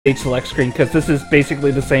stage select screen, because this is basically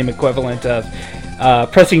the same equivalent of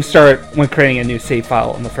pressing start when creating a new save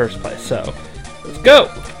file in the first place. So, let's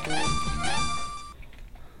go!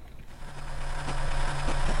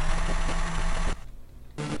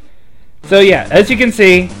 So yeah, as you can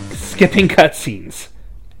see, skipping cutscenes.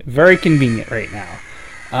 Very convenient right now.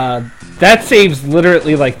 That saves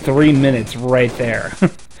literally like 3 minutes right there.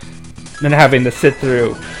 Then having to sit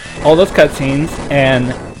through all those cutscenes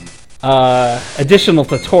and additional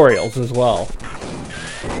tutorials as well.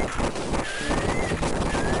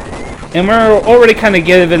 And we're already kind of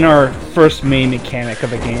given our first main mechanic of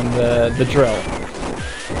the game, the drill.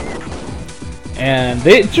 And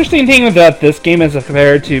the interesting thing about this game as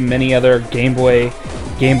compared to many other Game Boy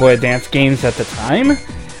Advance games at the time,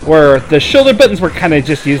 where the shoulder buttons were kind of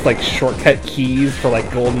just used like shortcut keys for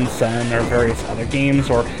like Golden Sun or various other games,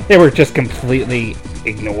 or they were just completely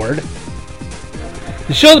ignored.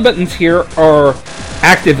 The shoulder buttons here are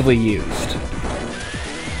actively used.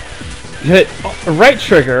 You hit right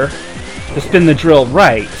trigger to spin the drill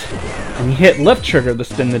right, and you hit left trigger to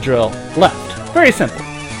spin the drill left. Very simple.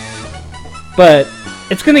 But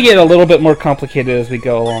it's going to get a little bit more complicated as we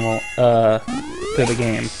go along through the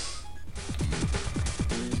game.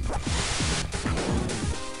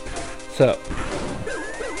 So,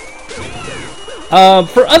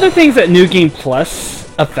 for other things that New Game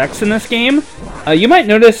Plus affects in this game, you might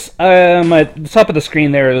notice at the top of the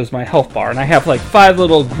screen there is my health bar, and I have like 5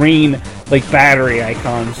 little green like battery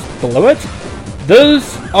icons below it.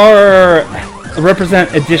 Those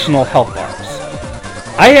represent additional health bars.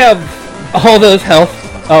 I have all those health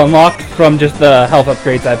unlocked from just the health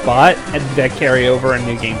upgrades I bought and that carry over in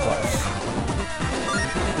New Game Plus.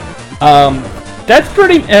 That's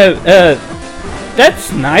pretty.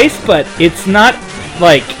 That's nice, but it's not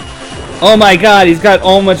like, oh my god, he's got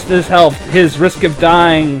all much this health. His risk of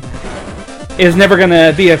dying is never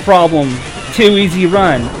gonna be a problem. Too easy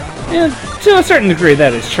run. And to a certain degree,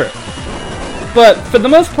 that is true. But for the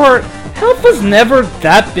most part, health was never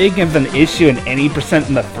that big of an issue in any percent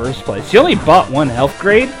in the first place. You only bought 1 health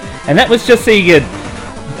grade, and that was just so you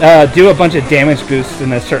could do a bunch of damage boosts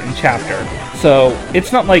in a certain chapter. So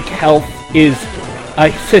it's not like health is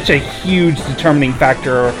such a huge determining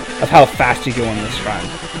factor of how fast you go on this run.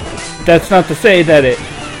 That's not to say that it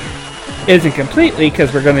isn't completely,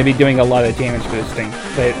 because we're going to be doing a lot of damage boosting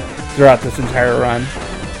throughout this entire run.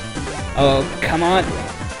 Oh, come on.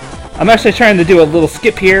 I'm actually trying to do a little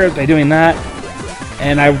skip here by doing that.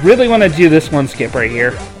 And I really want to do this one skip right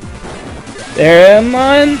here. There, come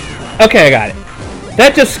on. Okay, I got it.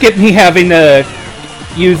 That just skipped me having to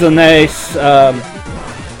use a nice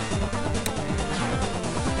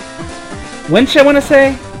winch, I want to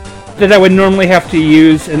say, that I would normally have to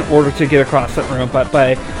use in order to get across that room. But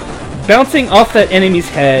by bouncing off that enemy's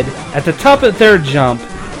head at the top of their jump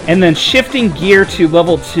and then shifting gear to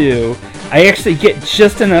level 2, I actually get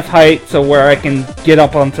just enough height so where I can get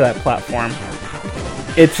up onto that platform.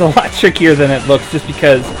 It's a lot trickier than it looks, just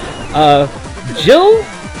because Jill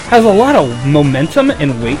has a lot of momentum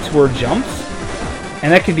and weight toward jumps,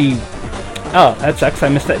 and that could be... Oh, that sucks, I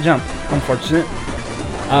missed that jump. Unfortunate.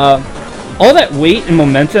 All that weight and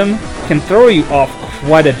momentum can throw you off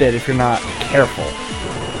quite a bit if you're not careful.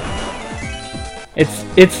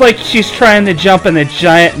 It's like she's trying to jump in a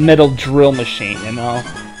giant metal drill machine, you know?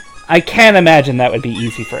 I can't imagine that would be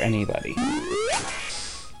easy for anybody.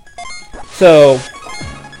 So,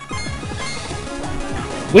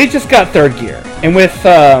 we just got 3rd gear. And with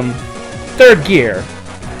 3rd gear,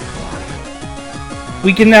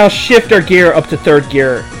 we can now shift our gear up to 3rd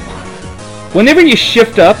gear. Whenever you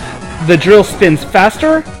shift up, the drill spins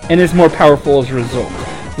faster and is more powerful as a result,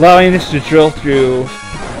 allowing us to drill through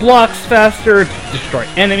blocks faster, destroy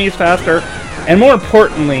enemies faster, and more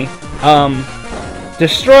importantly,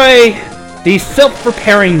 destroy these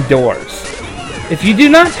self-repairing doors. If you do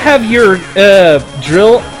not have your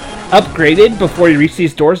drill upgraded before you reach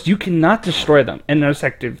these doors, you cannot destroy them, and they're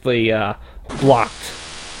effectively blocked.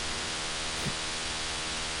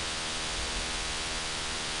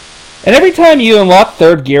 And every time you unlock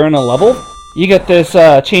 3rd gear in a level, you get this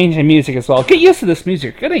change in music as well. Get used to this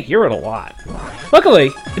music, you're going to hear it a lot. Luckily,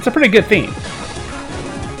 it's a pretty good theme.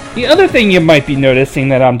 The other thing you might be noticing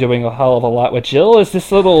that I'm doing a hell of a lot with Jill is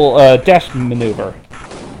this little dash maneuver.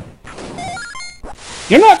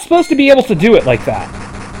 You're not supposed to be able to do it like that.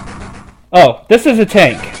 Oh, this is a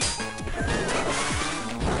tank.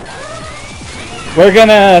 We're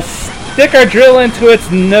gonna stick our drill into its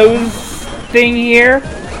nose thing here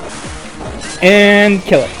and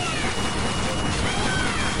kill it.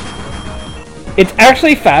 It's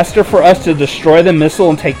actually faster for us to destroy the missile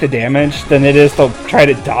and take the damage than it is to try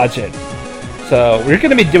to dodge it. So we're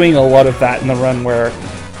going to be doing a lot of that in the run where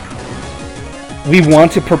we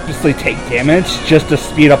want to purposely take damage just to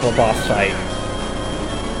speed up a boss fight.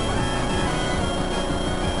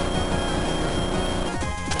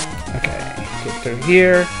 Okay, get through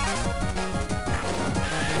here.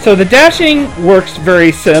 So the dashing works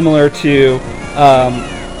very similar to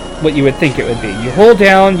what you would think it would be. You hold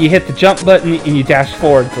down, you hit the jump button, and you dash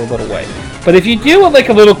forward for a little way. But if you do like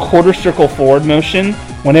a little quarter circle forward motion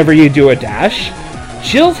whenever you do a dash,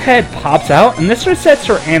 Jill's head pops out, and this resets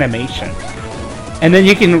her animation. And then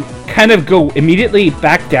you can kind of go immediately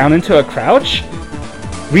back down into a crouch,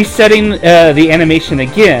 resetting the animation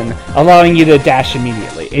again, allowing you to dash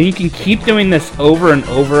immediately. And you can keep doing this over and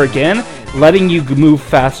over again, letting you move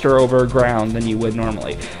faster over ground than you would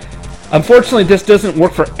normally. Unfortunately, this doesn't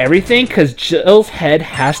work for everything because Jill's head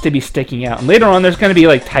has to be sticking out. And later on, there's going to be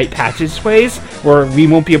like tight passageways where we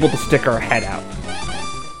won't be able to stick our head out.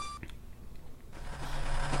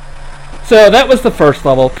 So that was the first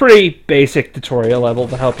level. Pretty basic tutorial level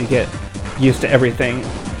to help you get used to everything.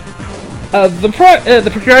 The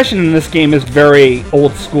progression in this game is very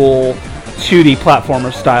old school 2D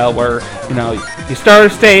platformer style where, you know, you start a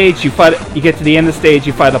stage, you get to the end of the stage,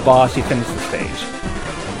 you fight a boss, you finish the stage.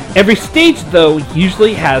 Every stage, though,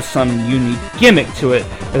 usually has some unique gimmick to it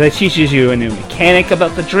that teaches you a new mechanic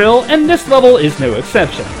about the drill, and this level is no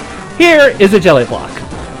exception. Here is a jelly block.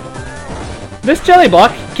 This jelly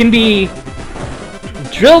block can be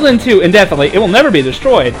drilled into indefinitely. It will never be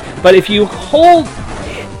destroyed, but if you hold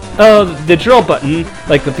the drill button,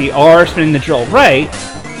 like with the R spinning the drill right,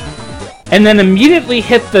 and then immediately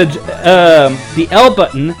hit the L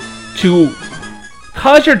button to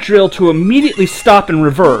cause your drill to immediately stop and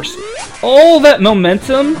reverse, all that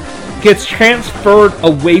momentum gets transferred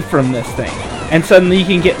away from this thing, and suddenly you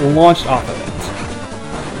can get launched off of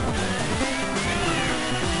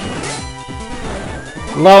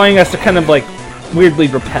it, allowing us to kind of like weirdly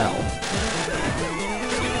repel.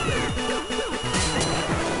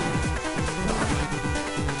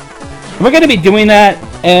 And we're going to be doing that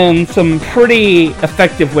in some pretty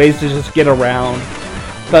effective ways to just get around.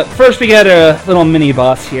 But first we got a little mini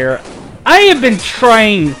boss here. I have been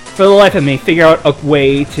trying for the life of me figure out a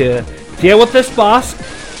way to deal with this boss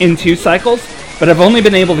in 2 cycles, but I've only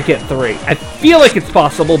been able to get 3. I feel like it's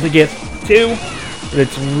possible to get 2, but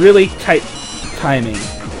it's really tight timing.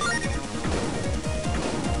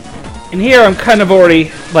 And here I'm kind of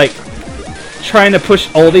already like trying to push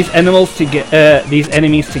all these animals to get these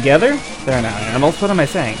enemies together. They're not animals. What am I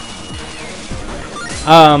saying?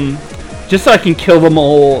 Just so I can kill them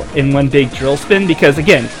all in one big drill spin, because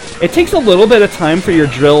again, it takes a little bit of time for your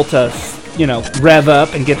drill to, you know, rev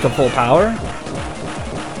up and get to full power.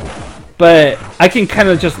 But I can kind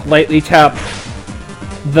of just lightly tap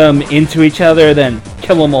them into each other, then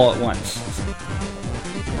kill them all at once.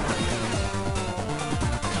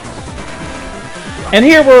 And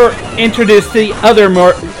here we're introduced to the other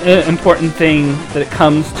more important thing that it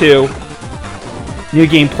comes to New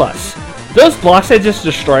Game Plus. Those blocks I just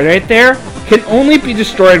destroyed right there can only be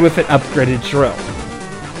destroyed with an upgraded drill.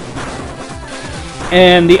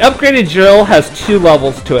 And the upgraded drill has 2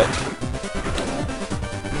 levels to it.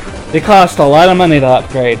 They cost a lot of money to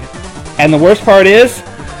upgrade. And the worst part is,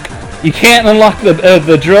 you can't unlock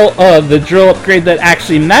the drill upgrade that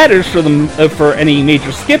actually matters for any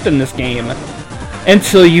major skip in this game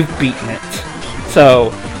until you've beaten it.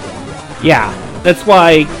 So, yeah, that's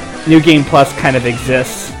why New Game Plus kind of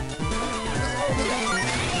exists.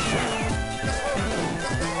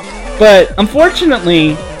 But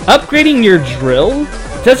unfortunately, upgrading your drill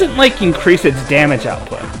doesn't like increase its damage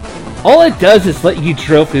output. All it does is let you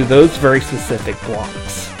drill through those very specific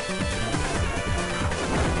blocks.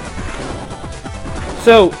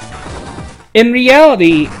 So, in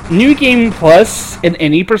reality, New Game Plus and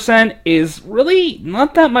any percent is really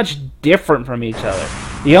not that much different from each other.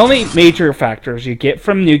 The only major factors you get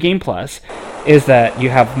from New Game Plus is that you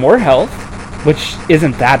have more health, which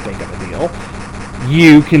isn't that big of a deal.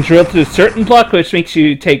 You can drill through a certain block, which makes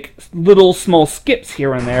you take little small skips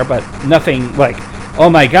here and there, but nothing like, oh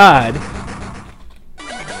my god.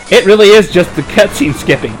 It really is just the cutscene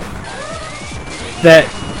skipping that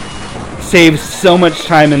saves so much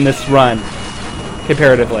time in this run,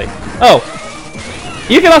 comparatively. Oh,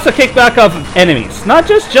 you can also kick back off of enemies, not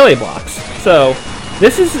just jelly blocks. So,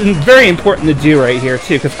 this is very important to do right here,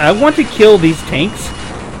 too, because I want to kill these tanks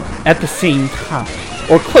at the same time,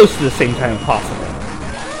 or close to the same time if possible.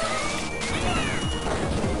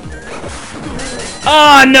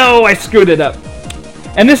 Ah, no, I screwed it up.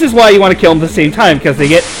 And this is why you want to kill them at the same time, because they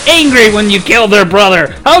get angry when you kill their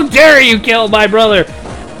brother. How dare you kill my brother?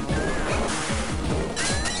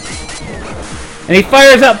 And he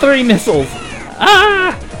fires out 3 missiles.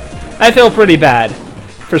 Ah! I feel pretty bad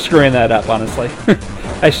for screwing that up, honestly.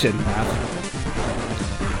 I shouldn't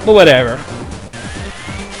have. But whatever.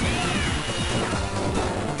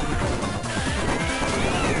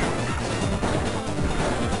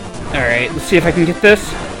 Alright, let's see if I can get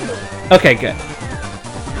this. Okay, good.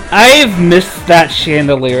 I've missed that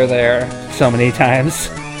chandelier there so many times.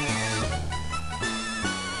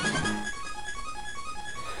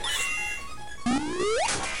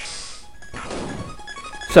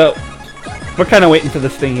 So, we're kind of waiting for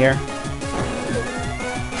this thing here.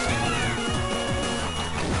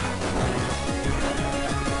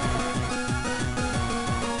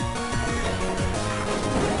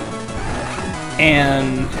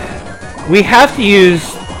 And we have to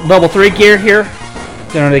use level 3 gear here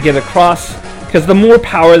in order to get across, because the more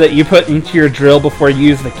power that you put into your drill before you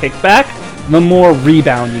use the kickback, the more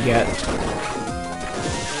rebound you get.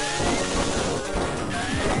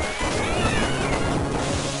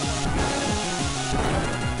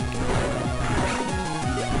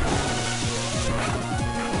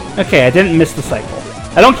 Okay, I didn't miss the cycle.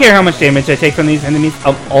 I don't care how much damage I take from these enemies,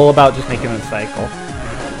 I'm all about just making the cycle.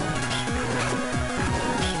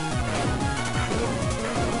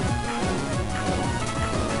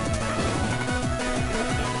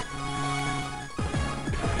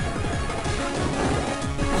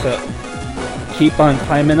 So, keep on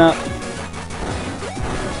climbing up.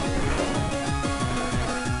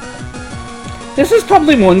 This is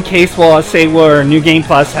probably one case where I'll say where New Game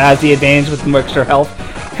Plus has the advantage with extra health,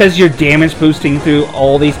 because you're damage boosting through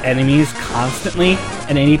all these enemies constantly,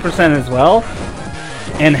 and 80% as well,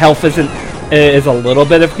 and health is a little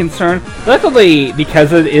bit of concern. Luckily,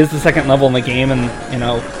 because it is the second level in the game, and you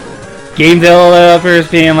know, game developers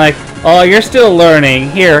being like, "Oh, you're still learning.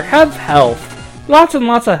 Here, have health." Lots and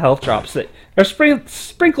lots of health drops that are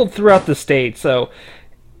sprinkled throughout the stage, so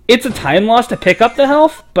it's a time loss to pick up the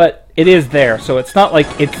health, but it is there, so it's not like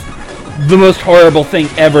it's the most horrible thing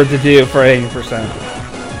ever to do for 80%.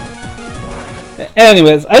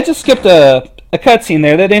 Anyways, I just skipped a cutscene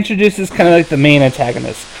there that introduces kind of like the main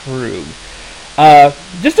antagonist, Krug.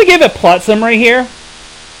 Just to give a plot summary here,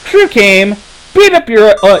 Krug came, beat up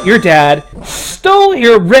your dad, stole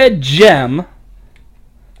your red gem,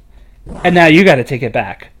 and now you gotta take it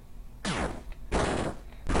back.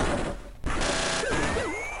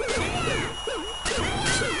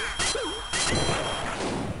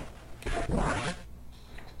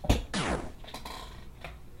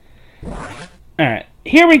 Alright,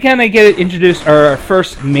 here we kinda get introduced our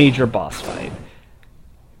first major boss fight.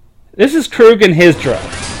 This is Krug and his drill.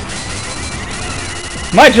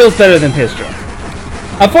 My drill's better than his drill.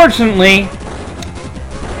 Unfortunately,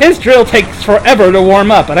 his drill takes forever to warm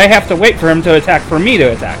up, and I have to wait for him to attack for me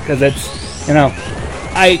to attack, because it's, you know,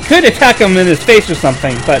 I could attack him in his face or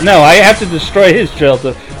something, but no, I have to destroy his drill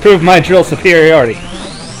to prove my drill superiority.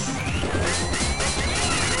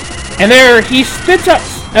 And there, he spits up,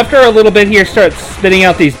 after a little bit here, starts spitting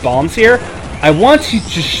out these bombs here. I want to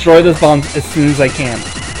destroy those bombs as soon as I can.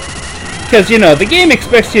 Because, you know, the game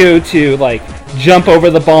expects you to, like, jump over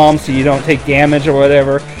the bombs so you don't take damage or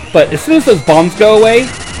whatever, but as soon as those bombs go away,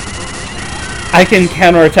 I can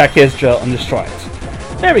counterattack his drill and destroy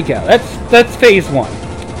it. There we go. That's phase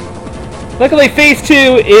 1. Luckily, phase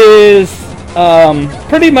 2 is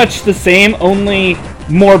pretty much the same, only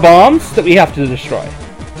more bombs that we have to destroy.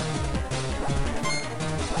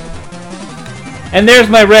 And there's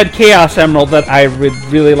my red Chaos Emerald that I would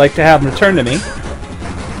really like to have returned to me.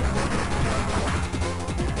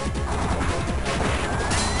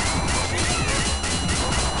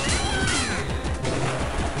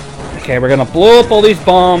 Okay, we're gonna blow up all these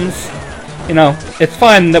bombs. You know, it's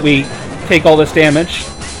fine that we take all this damage.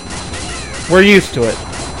 We're used to it.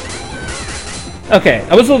 Okay,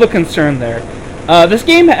 I was a little concerned there. This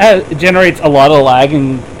game generates a lot of lag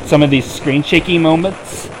in some of these screen shaky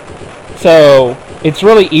moments. So, it's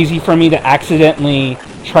really easy for me to accidentally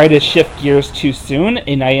try to shift gears too soon,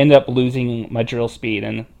 and I end up losing my drill speed,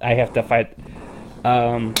 and I have to fight,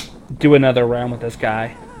 do another round with this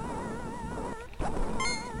guy.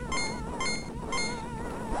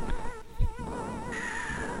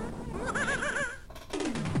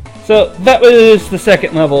 So, that was the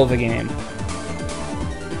second level of the game.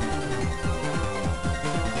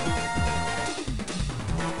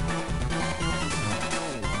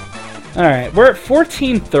 Alright, we're at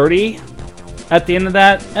 1430 at the end of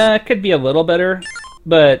that. Could be a little better,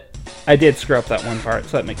 but I did screw up that one part,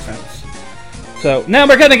 so that makes sense. So, now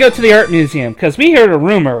we're going to go to the art museum, because we heard a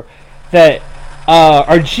rumor that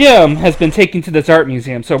our gym has been taken to this art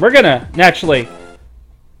museum, so we're going to naturally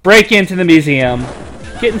break into the museum,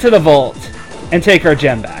 get into the vault, and take our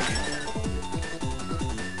gem back.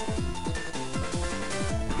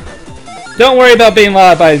 Don't worry about being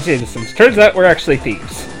law-abiding citizens. Turns out we're actually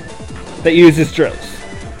thieves that uses drills.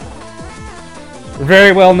 We're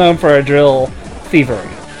very well known for our drill thievery.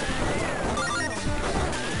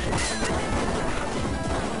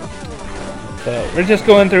 So we're just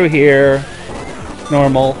going through here,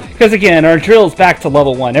 normal. Because again, our drill's back to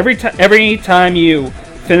level 1. Every time you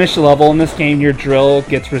finish a level in this game, your drill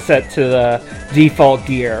gets reset to the default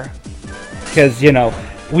gear. Because, you know,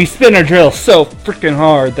 we spin our drill so freaking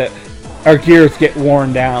hard that our gears get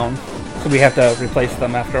worn down. So we have to replace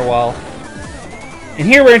them after a while. And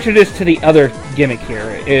here we're introduced to the other gimmick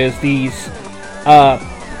here, is these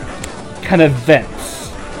kind of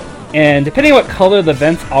vents. And depending on what color the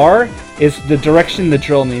vents are, is the direction the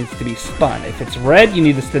drill needs to be spun. If it's red, you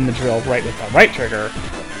need to spin the drill right with the right trigger,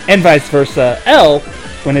 and vice versa, L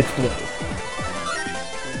when it's blue.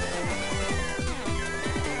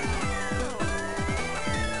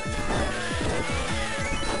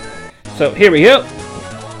 So here we go.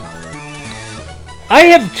 I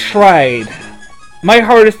have tried my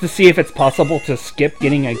hardest to see if it's possible to skip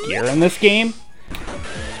getting a gear in this game,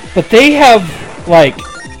 but they have, like,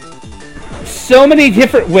 so many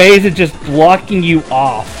different ways of just blocking you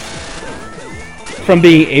off from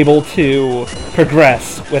being able to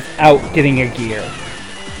progress without getting a gear.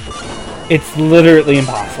 It's literally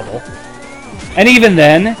impossible. And even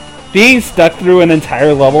then, being stuck through an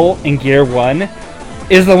entire level in Gear 1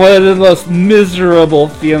 is one of the most miserable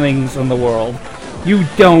feelings in the world. You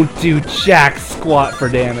don't do jack squat for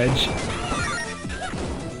damage.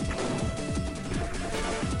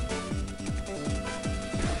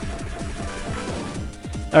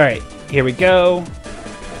 Alright, here we go.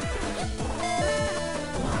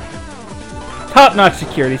 Top-notch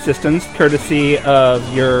security systems, courtesy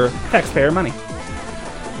of your taxpayer money.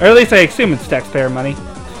 Or at least I assume it's taxpayer money.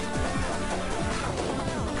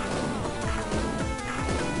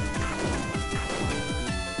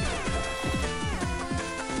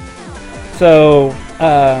 So,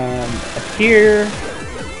 up here,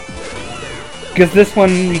 because this one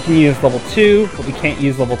we can use level 2, but we can't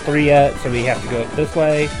use level 3 yet, so we have to go up this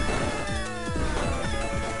way.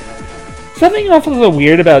 Something awfully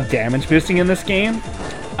weird about damage boosting in this game.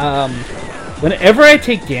 Whenever I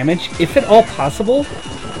take damage, if at all possible,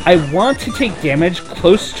 I want to take damage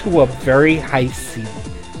close to a very high C.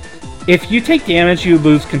 If you take damage, you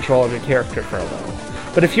lose control of your character for a little.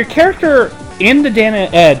 But if your character in the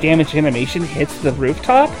damage animation hits the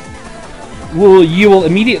rooftop, you will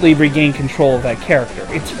immediately regain control of that character.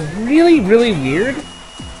 It's really, really weird.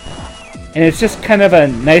 And it's just kind of a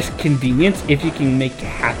nice convenience if you can make it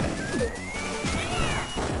happen.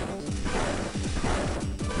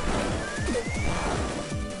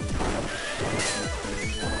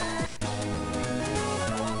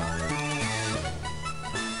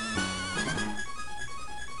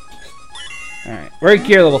 Alright, we're at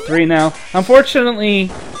gear level 3 now.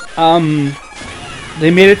 Unfortunately, they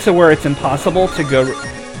made it to where it's impossible to go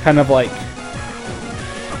kind of like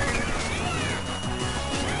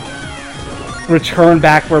return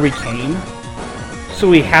back where we came. So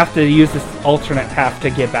we have to use this alternate path to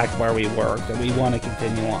get back where we were, that we want to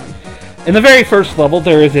continue on. In the very first level,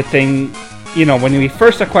 there is a thing, you know, when we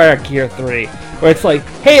first acquire Gear 3, where it's like,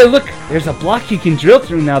 hey, look, there's a block you can drill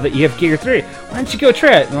through now that you have Gear 3. Why don't you go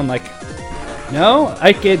try it? And I'm like, no,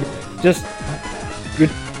 I could just,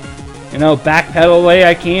 you know, backpedal the way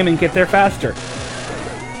I came and get there faster.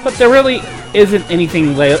 But there really isn't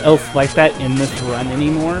anything else like that in this run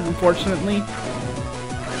anymore, unfortunately.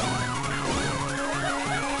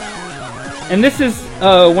 And this is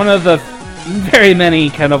one of the very many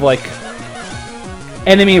kind of like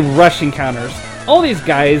enemy rush encounters. All these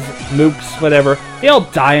guys, mooks, whatever, they all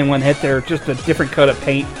die in one hit. They're just a different coat of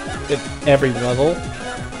paint at every level.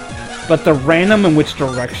 But the random in which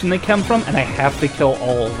direction they come from, and I have to kill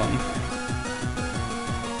all of them.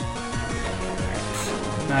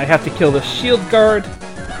 Right. Now I have to kill the shield guard.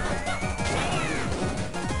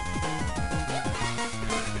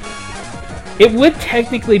 It would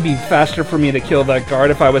technically be faster for me to kill that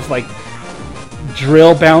guard if I was like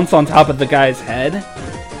drill bounce on top of the guy's head.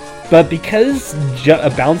 But because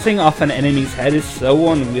bouncing off an enemy's head is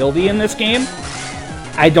so unwieldy in this game,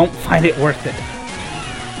 I don't find it worth it.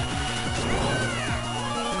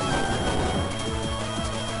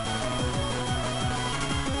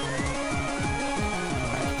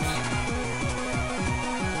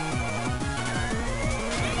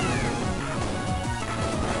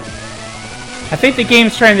 I think the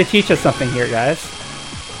game's trying to teach us something here, guys.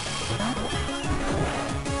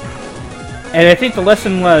 And I think the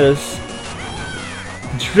lesson was,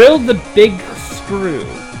 drill the big screw.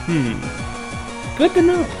 Good to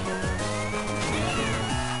know.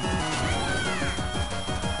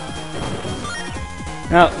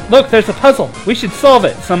 Now, look, there's a puzzle. We should solve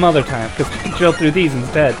it some other time, because we can drill through these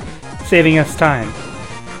instead, saving us time.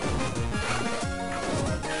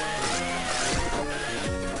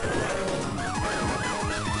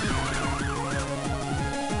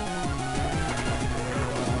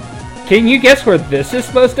 Can you guess where this is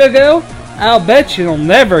supposed to go? I'll bet you'll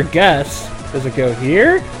never guess. Does it go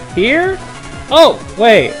here? Here? Oh,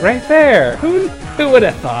 wait, right there. Who would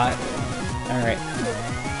have thought? Alright.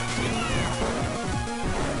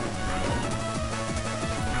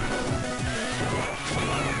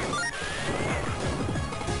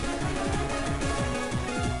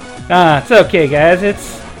 It's okay, guys.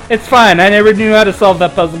 It's fine. I never knew how to solve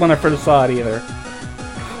that puzzle when I first saw it either.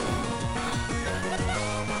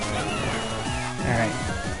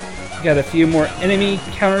 Got a few more enemy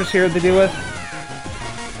counters here to deal with.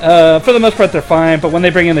 For the most part, they're fine, but when they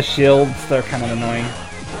bring in the shields, they're kind of annoying.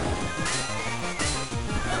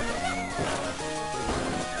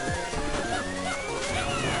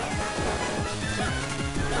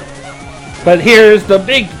 But here's the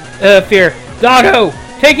big fear. Doggo!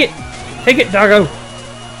 Take it! Take it, Doggo!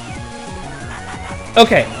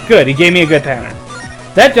 Okay, good. He gave me a good pattern.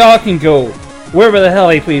 That dog can go wherever the hell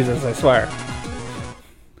he pleases, I swear.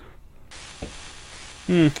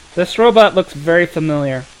 This robot looks very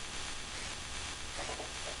familiar.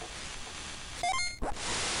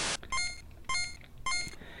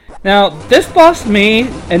 Now, this boss may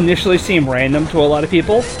initially seem random to a lot of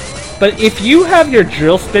people, but if you have your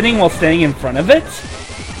drill spinning while standing in front of it,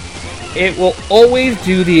 it will always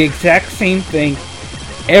do the exact same thing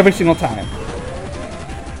every single time.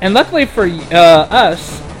 And luckily for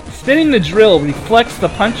us, spinning the drill reflects the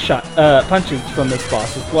punches from this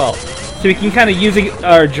boss as well. So we can kind of use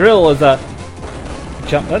our drill as a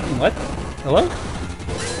jump button. What? Hello?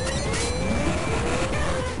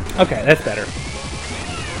 Okay, that's better.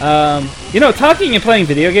 You know, talking and playing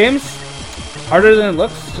video games, harder than it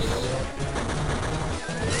looks. Just...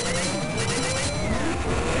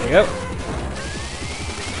 There we go.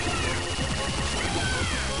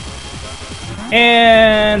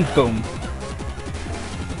 And boom.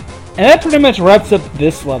 And that pretty much wraps up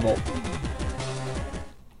this level.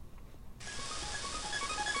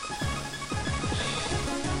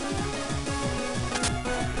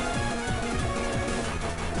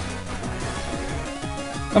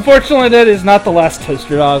 Unfortunately, that is not the last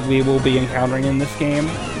toaster dog we will be encountering in this game.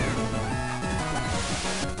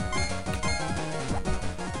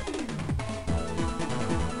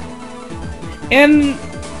 And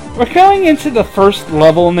we're going into the first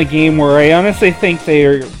level in the game where I honestly think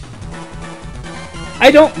they're... I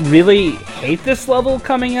don't really hate this level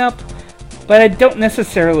coming up, but I don't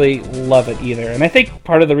necessarily love it either. And I think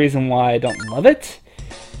part of the reason why I don't love it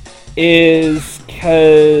is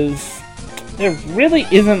because there really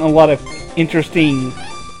isn't a lot of interesting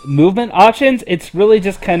movement options. It's really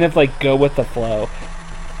just kind of like go with the flow.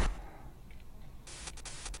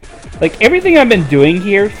 Like everything I've been doing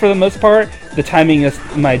here for the most part, the timing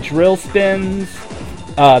of my drill spins,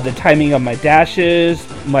 the timing of my dashes,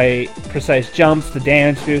 my precise jumps, the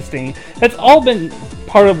damage boosting, that's all been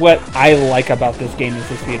part of what I like about this game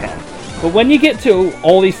as a speedrun. But when you get to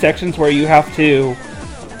all these sections where you have to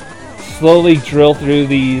slowly drill through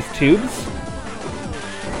these tubes,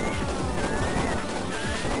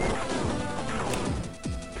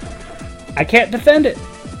 I can't defend it.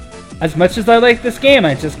 As much as I like this game,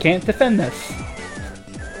 I just can't defend this.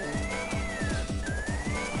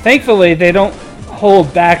 Thankfully, they don't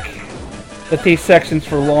hold back with these sections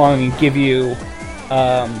for long and give you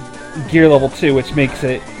gear level 2, which makes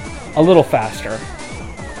it a little faster.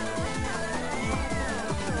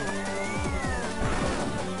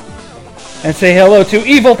 And say hello to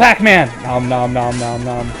Evil Pac-Man! Nom nom nom nom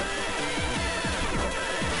nom.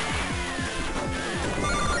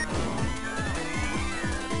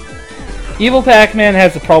 Evil Pac-Man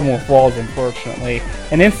has a problem with walls, unfortunately,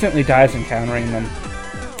 and instantly dies encountering them.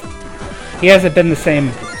 He hasn't been the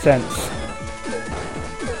same since.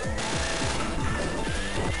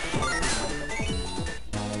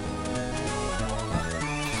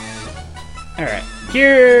 Alright,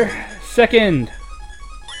 gear second.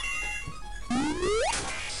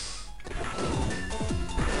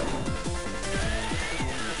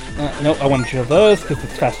 Nope, I want to drill those because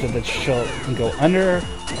it's faster than she'll can go under.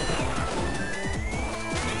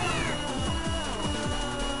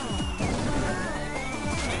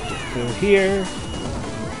 Go here.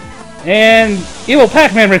 And Evil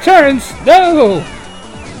Pac-Man returns! No!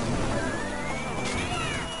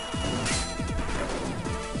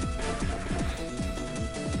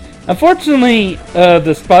 Unfortunately,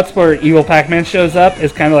 the spots where Evil Pac-Man shows up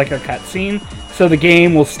is kind of like a cutscene, so the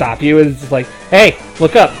game will stop you. It's like, hey,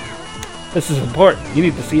 look up. This is important. You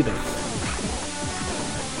need to see this.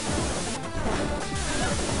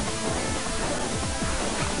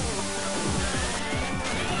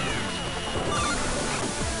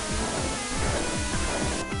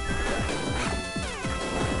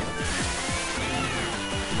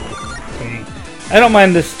 Okay. I don't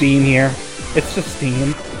mind the steam here. It's just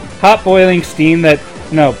steam. Hot boiling steam that,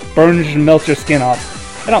 burns and melts your skin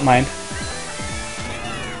off. I don't mind.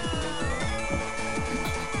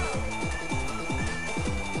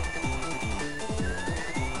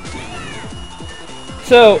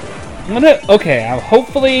 So,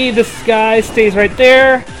 hopefully this guy stays right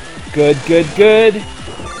there. Good, good, good.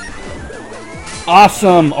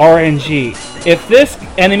 Awesome RNG. If this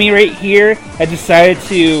enemy right here had decided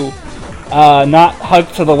to not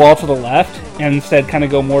hug to the wall to the left and instead kind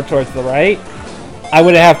of go more towards the right, I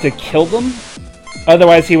would have to kill them.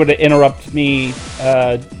 Otherwise, he would have interrupted me.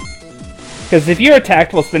 Because if you're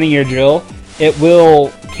attacked while spinning your drill, it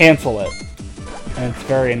will cancel it. And it's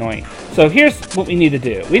very annoying. So here's what we need to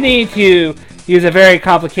do. We need to use a very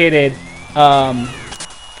complicated lock.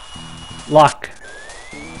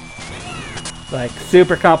 Like,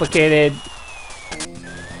 super complicated.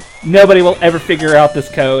 Nobody will ever figure out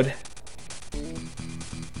this code.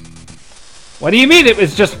 What do you mean it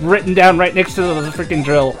was just written down right next to the freaking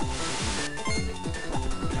drill?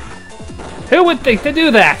 Who would think to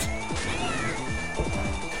do that?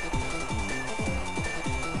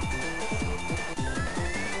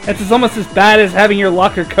 It's almost as bad as having your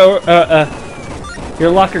locker code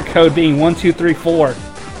being 1, 2, 3, 4.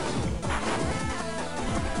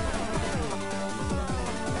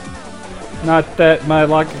 Not that my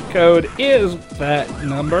locker code is that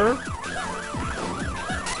number.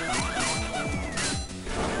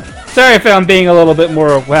 Sorry if I'm being a little bit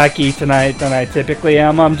more wacky tonight than I typically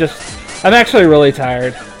am. I'm actually really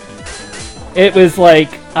tired. It was like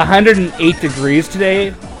 108 degrees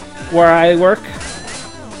today where I work.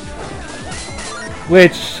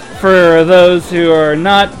 Which, for those who are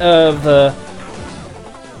not of the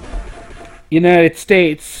United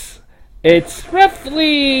States, it's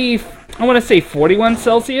roughly, I want to say 41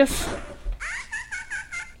 Celsius.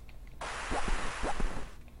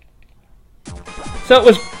 So it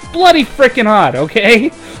was bloody frickin' hot,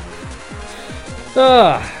 okay?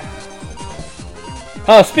 Ugh.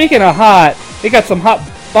 Oh, speaking of hot, we got some hot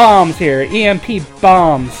bombs here. EMP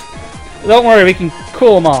bombs. Don't worry, we can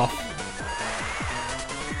cool them off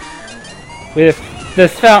with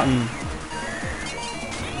this fountain.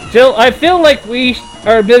 Jill, I feel like we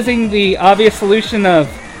are missing the obvious solution of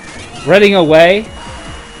running away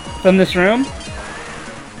from this room.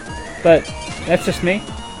 But that's just me.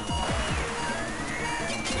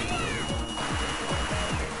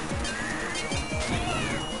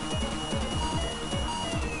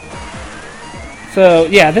 So,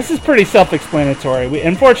 yeah, this is pretty self-explanatory.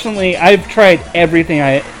 Unfortunately, I've tried everything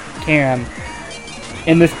I can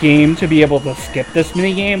in this game to be able to skip this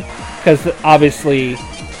minigame, because obviously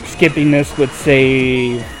skipping this would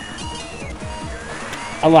save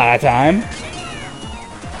a lot of time.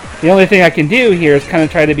 The only thing I can do here is kind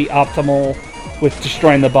of try to be optimal with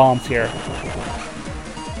destroying the bombs here.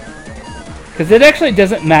 Because it actually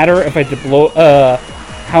doesn't matter if I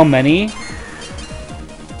how many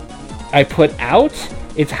I put out,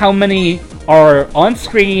 it's how many are on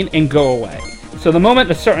screen and go away. So the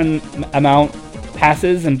moment a certain amount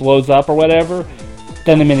passes and blows up or whatever,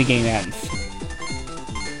 then the minigame ends.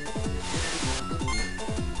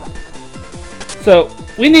 So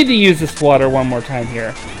we need to use this water one more time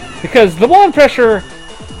here, because the water pressure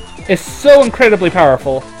is so incredibly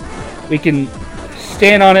powerful, we can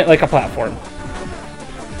stand on it like a platform.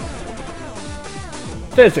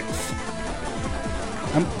 Physics.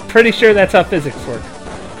 I'm pretty sure that's how physics work.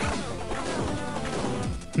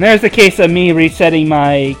 And there's the case of me resetting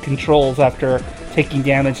my controls after taking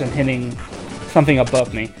damage and hitting something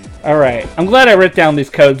above me. Alright, I'm glad I wrote down these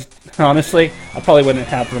codes, honestly. I probably wouldn't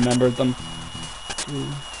have remembered them. 2,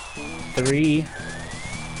 3,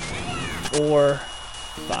 4,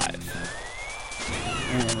 5.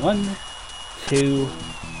 And 1, 2,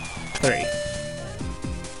 3.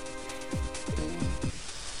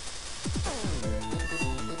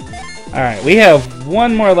 Alright, we have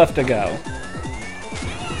one more left to go.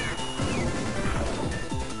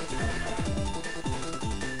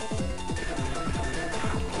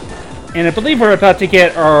 And I believe we're about to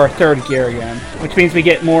get our third gear again, which means we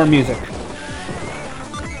get more music.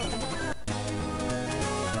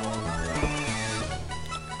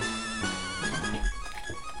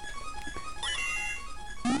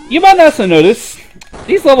 you might also notice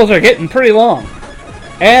these levels are getting pretty long.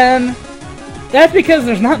 And that's because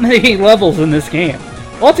there's not many levels in this game.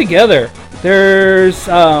 Altogether, there's,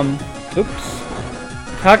 oops.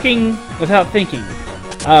 Talking without thinking.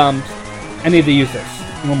 I need to use this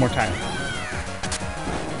one more time.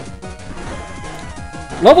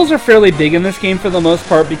 Levels are fairly big in this game for the most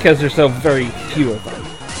part because there's so very few of them.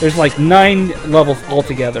 There's like 9 levels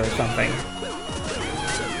altogether or something.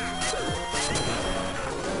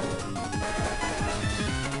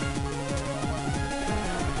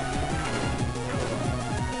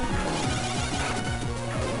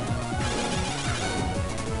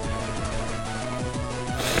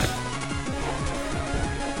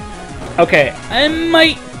 Okay, I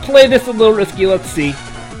might play this a little risky, let's see.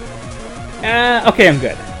 Okay, I'm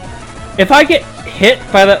good. If I get hit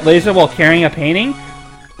by that laser while carrying a painting,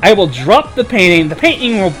 I will drop the painting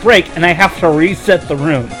will break, and I have to reset the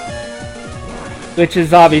room. Which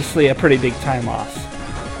is obviously a pretty big time loss.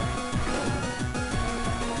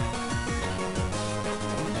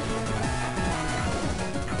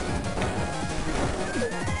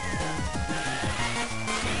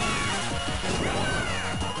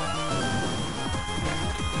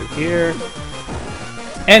 Here.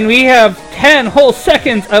 And we have 10 whole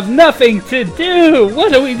seconds of nothing to do!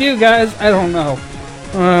 What do we do, guys? I don't know.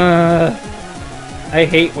 I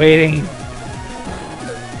hate waiting.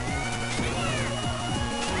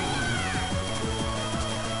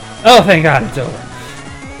 Oh, thank God it's over.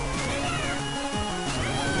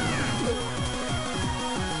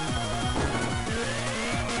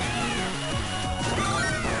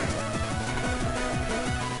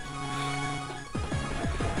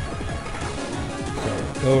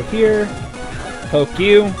 Go here, poke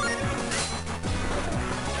you,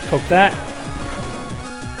 poke that.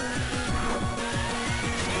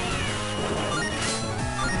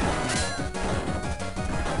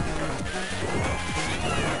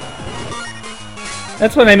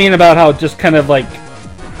 That's what I mean about how just kind of like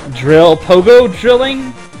pogo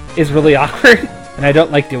drilling is really awkward, and I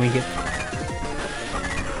don't like doing it.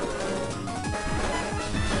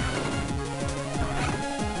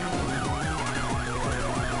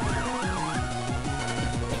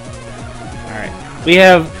 We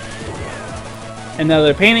have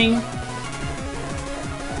another painting.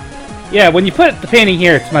 Yeah, when you put the painting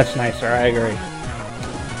here, it's much nicer, I agree.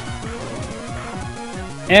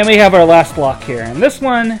 And we have our last block here. And this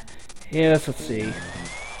one is, let's see,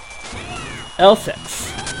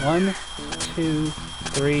 L6. 1, 2,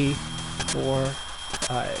 3, 4,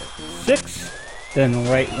 5, 6. Then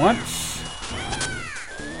right once.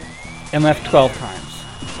 And left 12 times.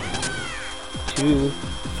 2,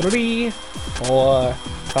 3, 4,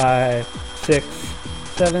 5, 6,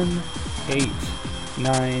 7, 8,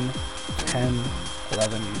 9, 10,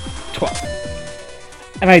 11, 12.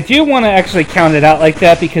 And I do want to actually count it out like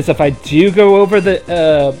that because if I do go over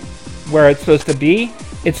the where it's supposed to be,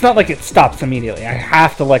 it's not like it stops immediately. I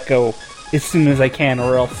have to let go as soon as I can,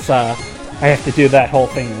 or else I have to do that whole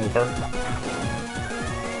thing over.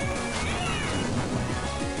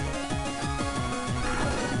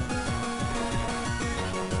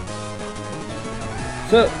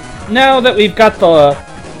 So now that we've got the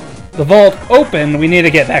vault open, we need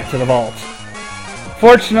to get back to the vault.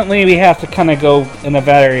 Fortunately, we have to kind of go in a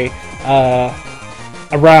very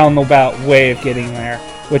roundabout way of getting there,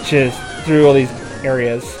 which is through all these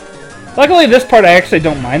areas. Luckily, this part I actually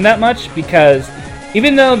don't mind that much because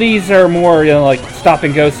even though these are more, you know, like stop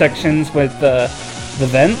and go sections with the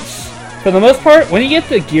vents, for the most part, when you get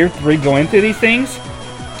to Gear 3 going through these things,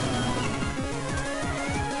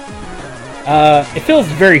 it feels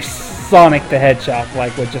very Sonic the Hedgehog,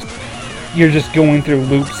 like with just you're just going through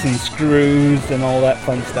loops and screws and all that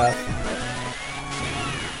fun stuff.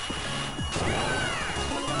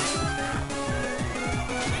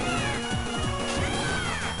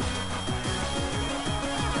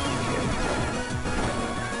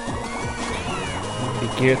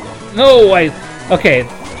 No, okay,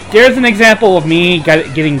 there's an example of me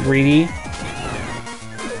getting greedy.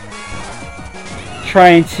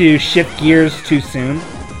 Trying to shift gears too soon.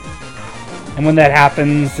 And when that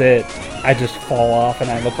happens, I just fall off and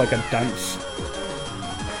I look like a dunce.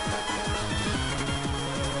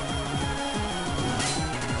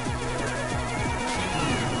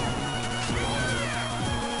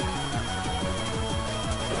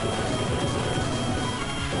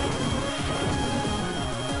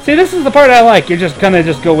 See, this is the part I like. You're just gonna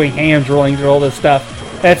just going ham drilling through all this stuff.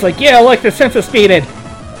 And it's like, yeah, I like the sense of speed and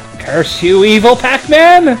curse you, evil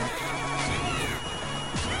Pac-Man!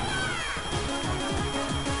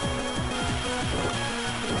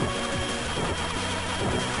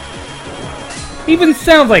 Even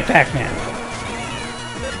sounds like Pac-Man.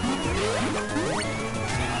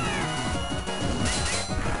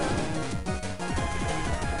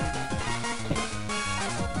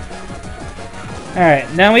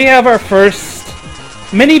 Alright, now we have our first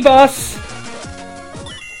mini-boss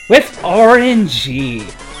with RNG.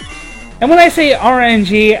 And when I say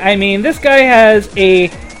RNG, I mean this guy has a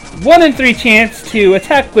 1 in 3 chance to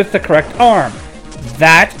attack with the correct arm.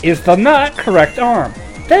 That is the not correct arm.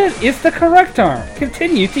 That is the correct arm.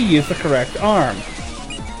 Continue to use the correct arm.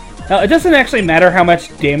 Now, it doesn't actually matter how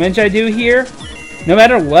much damage I do here. No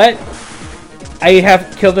matter what, I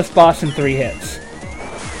have killed this boss in 3 hits.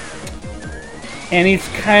 And he's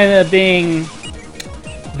kind of being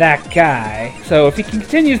that guy. So if he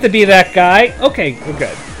continues to be that guy, okay, we're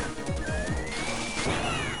good.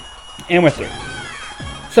 And we're through.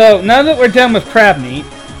 So now that we're done with crab meat,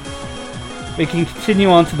 we can continue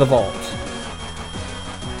on to the vault.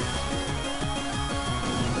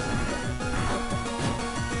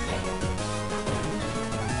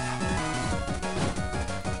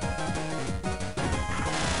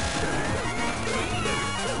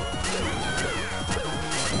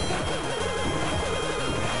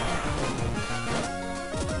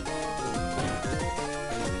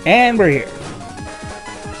 And we're here.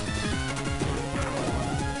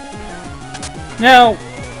 Now,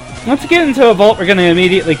 once we get into a vault, we're going to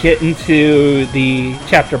immediately get into the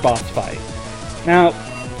chapter boss fight. Now,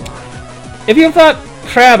 if you thought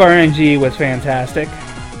Crab RNG was fantastic,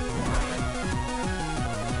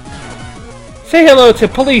 say hello to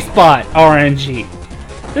Police Bot RNG.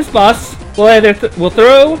 This boss will either will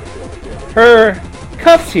throw her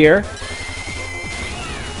cuffs here,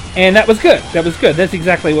 and that was good. That was good. That's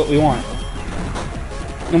exactly what we want.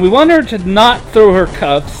 And we want her to not throw her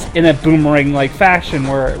cuffs in a boomerang-like fashion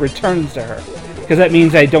where it returns to her. Because that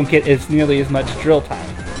means I don't get nearly as much drill time.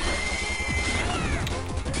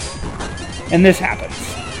 And this happens.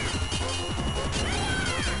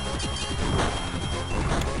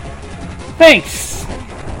 Thanks!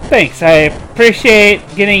 Thanks, I appreciate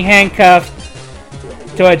getting handcuffed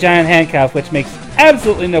to a giant handcuff, which makes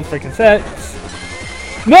absolutely no freaking sense.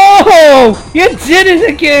 No! You did it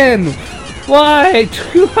again! Why?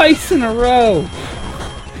 Twice in a row!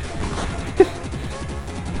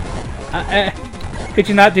 Could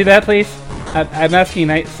you not do that, please? I'm asking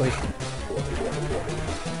nicely.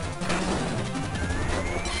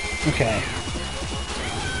 Okay.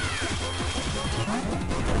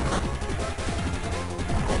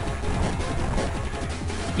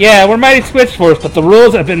 Yeah, we're Mighty Switch Force, but the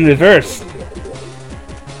rules have been reversed.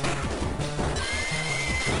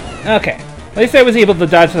 Okay. At least I was able to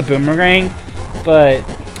dodge the boomerang, but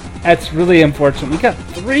that's really unfortunate. We got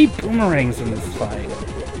 3 boomerangs in this fight.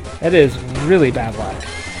 That is really bad luck.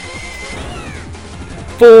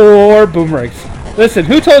 4 boomerangs. Listen,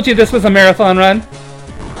 who told you this was a marathon run?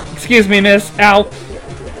 Excuse me, miss. Ow.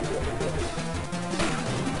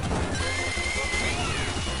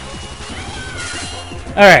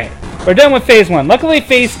 Alright, we're done with Phase 1. Luckily,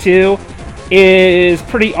 Phase 2 is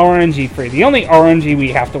pretty RNG free. The only RNG we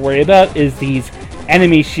have to worry about is these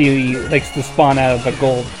enemies she likes to spawn out of the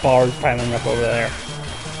gold bars piling up over there.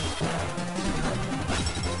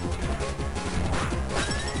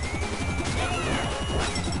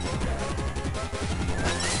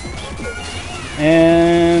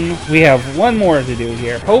 And we have one more to do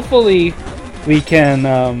here. Hopefully we can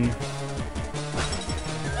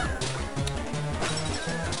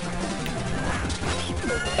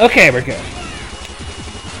okay, we're good.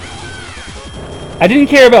 I didn't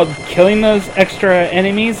care about killing those extra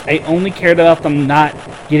enemies. I only cared about them not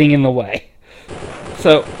getting in the way.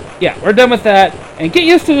 So, yeah, we're done with that. And get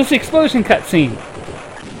used to this explosion cutscene.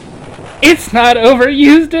 It's not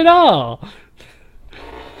overused at all.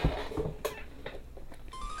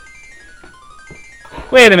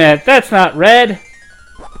 Wait a minute, that's not red.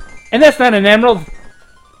 And that's not an emerald.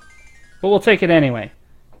 But we'll take it anyway.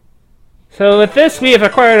 So with this, we have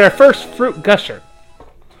acquired our first fruit gusher.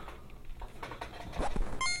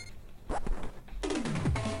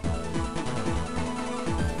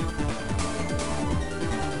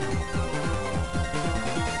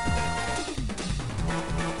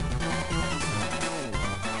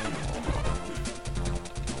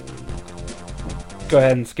 Go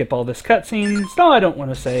ahead and skip all this cutscene. No, I don't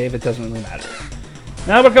want to save. It doesn't really matter.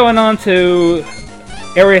 Now we're going on to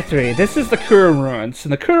Area 3. This is the Kura Ruins.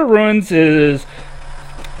 And the Kura Ruins is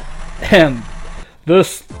the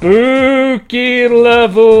spooky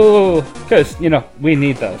level. Because, you know, we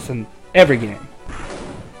need those in every game.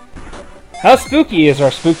 How spooky is our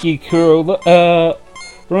spooky Kura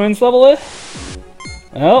Ruins level?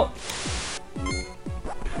 Well,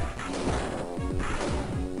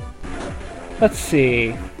 Let's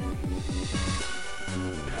see.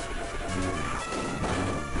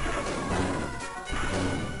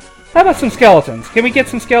 How about some skeletons? Can we get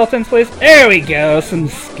some skeletons, please? There we go, some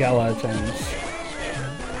skeletons.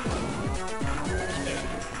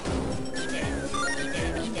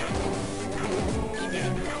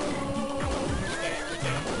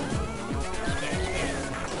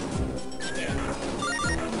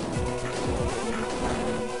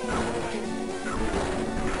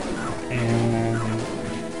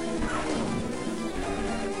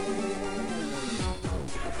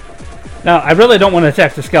 Now, I really don't want to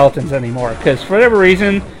attack the skeletons anymore, because for whatever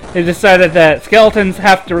reason, they decided that skeletons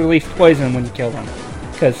have to release poison when you kill them.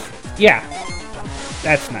 Because, yeah,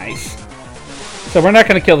 that's nice. So we're not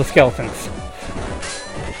going to kill the skeletons.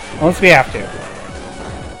 Unless we have to.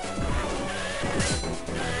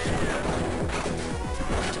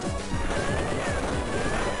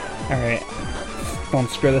 Alright. Don't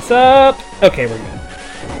screw this up. Okay, we're good.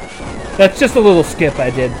 That's just a little skip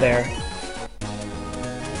I did there.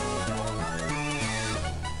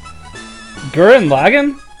 Gurren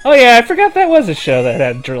Lagann? Oh yeah, I forgot that was a show that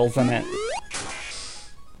had drills in it.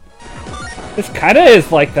 This kinda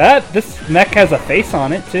is like that. This mech has a face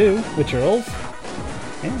on it too, with drills.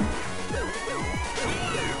 Yeah.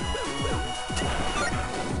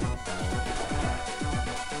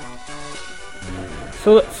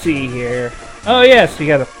 So let's see here. Oh yes, we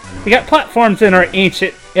got platforms in our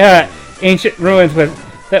ancient ruins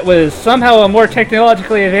that was somehow a more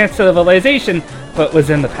technologically advanced civilization, but was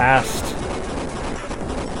in the past.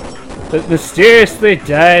 But mysteriously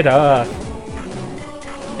died off.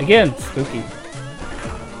 Again, spooky.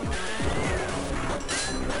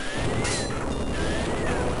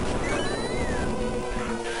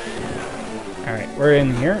 Alright, we're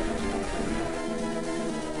in here.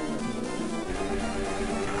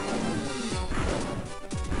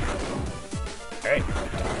 Alright.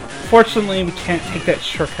 Fortunately, we can't take that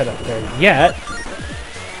shortcut up there yet.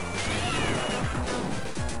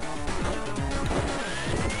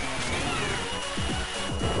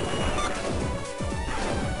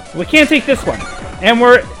 We can't take this one. And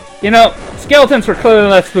we're, you know, skeletons were clearly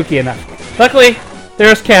not spooky enough. Luckily,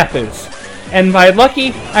 there's Capus. And by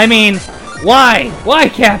lucky, I mean, why? Why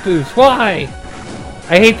Capus? Why?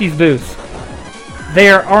 I hate these booths. They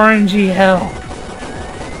are RNG hell.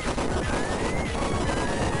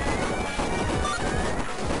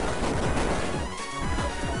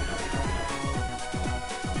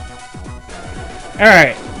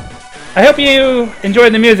 Alright. I hope you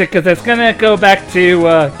enjoyed the music, because it's gonna go back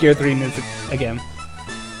to Gear 3 music again.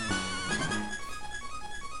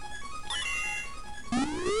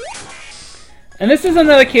 And this is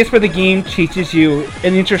another case where the game teaches you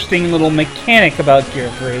an interesting little mechanic about Gear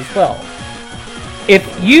 3 as well.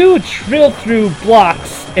 If you drill through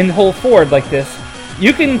blocks and hold forward like this,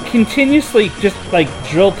 you can continuously just like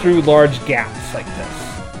drill through large gaps like this.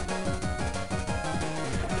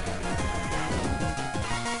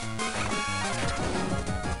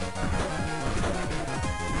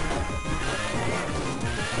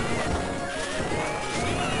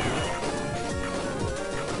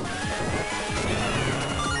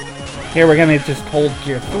 Here we're gonna just hold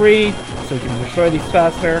Gear 3 so we can destroy these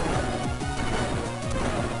faster.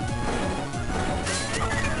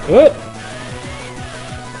 Whoop!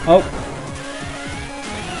 Oh.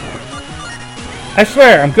 I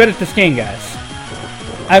swear, I'm good at this game, guys.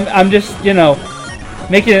 I'm just, you know,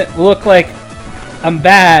 making it look like I'm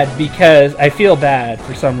bad because I feel bad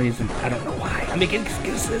for some reason. I don't know why. I'm making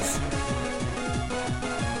excuses.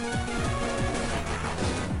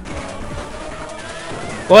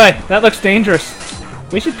 Boy, that looks dangerous.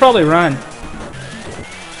 We should probably run.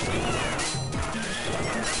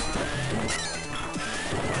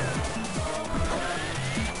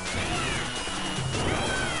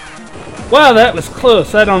 Wow, that was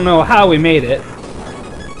close. I don't know how we made it.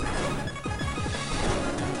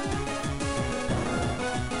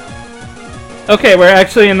 Okay, we're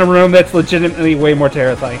actually in a room that's legitimately way more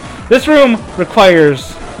terrifying. This room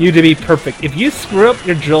requires you to be perfect. If you screw up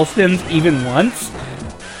your drill spins even once,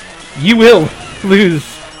 you will lose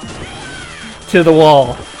to the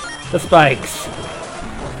wall. The spikes.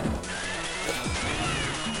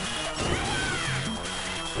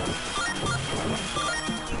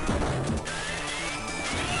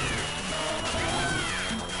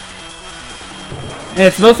 And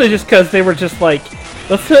it's mostly just because they were just like,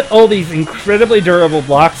 let's put all these incredibly durable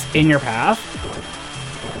blocks in your path.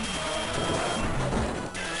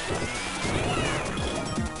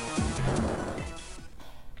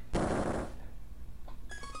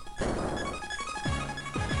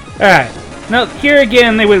 Alright. Now, here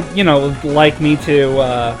again, they would, you know, like me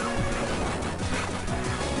to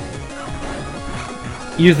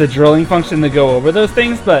use the drilling function to go over those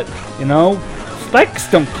things, but, you know, spikes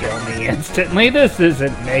don't kill me instantly. This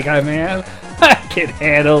isn't Mega Man. I can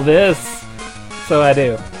handle this. So I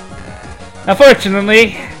do.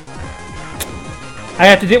 Unfortunately, I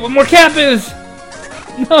have to deal with more Kapus!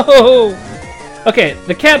 No! Okay,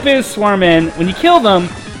 the Kapus swarm in. When you kill them,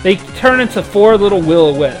 they turn into 4 little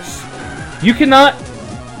will-o-wisps. You cannot...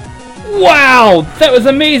 Wow! That was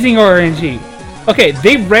amazing RNG! Okay,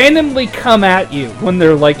 they randomly come at you when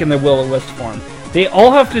they're like in the will-o-wisp form. They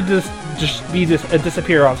all have to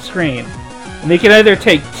disappear off screen. And they can either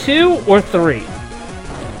take 2 or 3.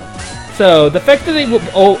 So, the fact that they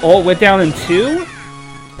all went down in 2...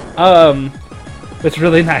 was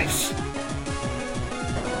really nice.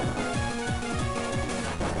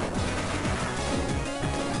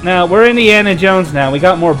 Now, we're Indiana Jones now. We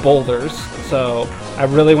got more boulders, so I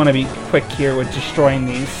really want to be quick here with destroying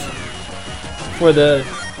these before the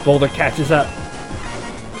boulder catches up.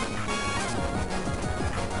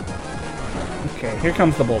 Okay, here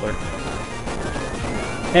comes the boulder.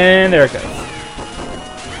 And there it goes.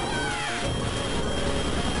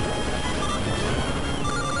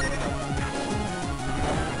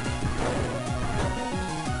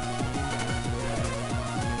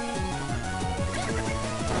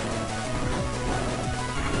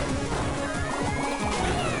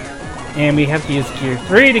 And we have to use Gear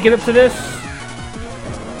 3 to get up to this.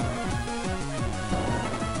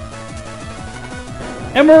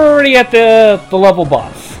 And we're already at the level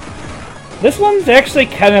boss. This one's actually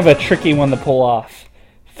kind of a tricky one to pull off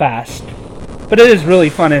fast. But it is really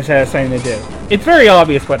fun and satisfying to do. It's very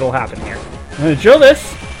obvious what will happen here. I'm going to drill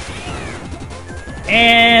this.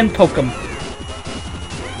 And poke him.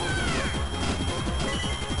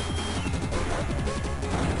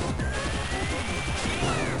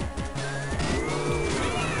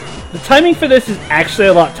 The timing for this is actually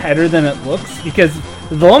a lot tighter than it looks, because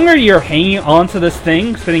the longer you're hanging onto this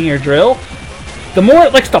thing, spinning your drill, the more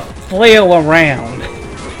it likes to flail around,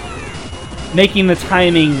 making the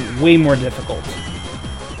timing way more difficult.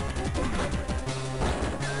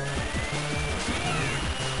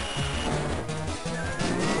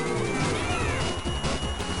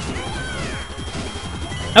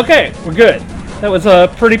 Okay, we're good. That was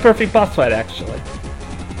a pretty perfect boss fight, actually.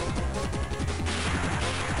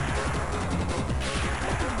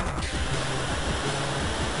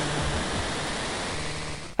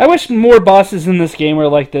 I wish more bosses in this game were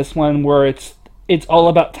like this one, where it's all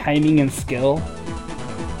about timing and skill.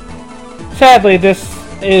 Sadly, this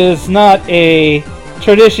is not a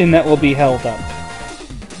tradition that will be held up.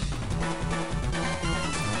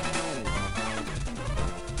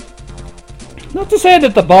 Not to say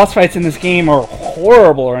that the boss fights in this game are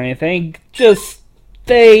horrible or anything, just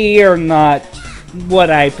they are not what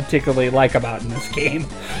I particularly like about in this game.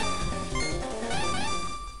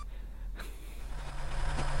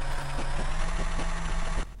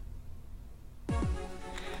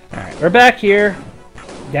 Alright, we're back here.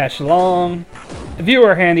 Dash along.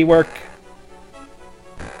 Viewer handiwork.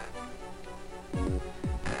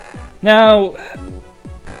 Now,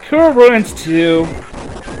 Kura Ruins 2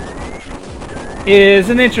 is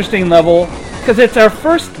an interesting level because it's our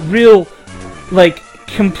first real, like,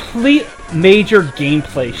 complete major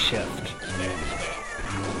gameplay shift.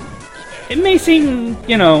 It may seem,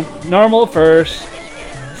 you know, normal at first.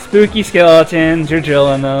 Spooky skeletons, you're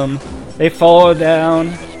drilling them. They fall down.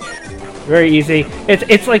 Very easy.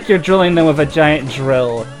 It's like you're drilling them with a giant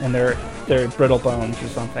drill and they're brittle bones or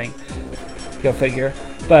something. Go figure.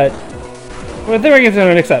 But well, then we're going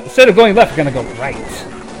to mix up. Instead of going left, we're going to go right.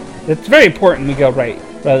 It's very important we go right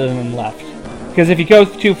rather than left. Because if you go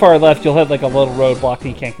too far left, you'll hit like a little roadblock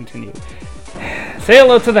and you can't continue. Say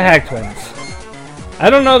hello to the Hag Twins.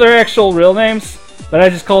 I don't know their actual real names, but I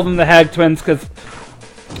just call them the Hag Twins because,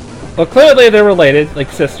 well, clearly they're related,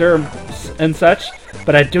 like sister and such.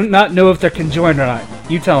 But I do not know if they're conjoined or not.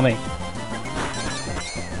 You tell me.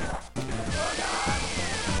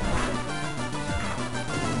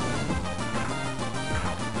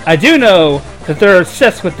 I do know that they're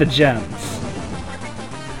obsessed with the gems.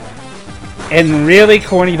 And really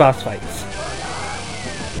corny boss fights.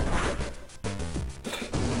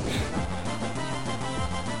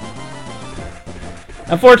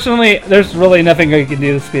 Unfortunately, there's really nothing I can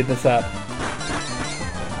do to speed this up.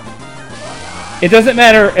 It doesn't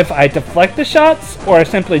matter if I deflect the shots or I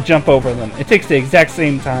simply jump over them. It takes the exact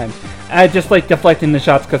same time. I just like deflecting the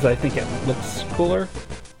shots because I think it looks cooler?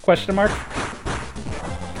 Question mark.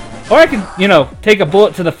 Or I can, you know, take a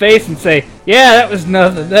bullet to the face and say, yeah, that was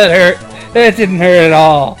nothing. That hurt. That didn't hurt at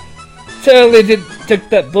all. Totally took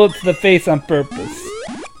that bullet to the face on purpose.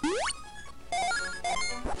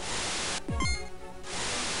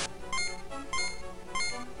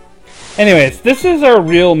 Anyways, this is our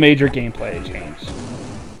real major gameplay change.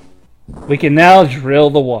 We can now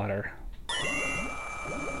drill the water.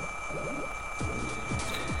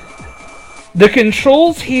 The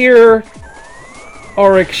controls here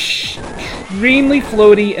are extremely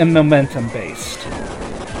floaty and momentum based.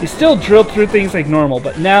 You still drill through things like normal,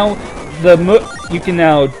 but now you can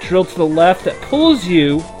now drill to the left that pulls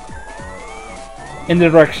you in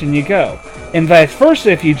the direction you go. And vice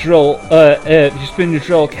versa, if you drill, if you spin your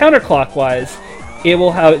drill counterclockwise, it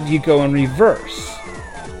will have you go in reverse.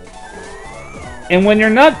 And when you're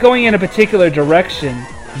not going in a particular direction,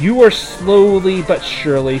 you are slowly but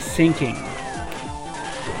surely sinking.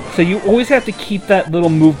 So you always have to keep that little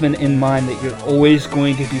movement in mind that you're always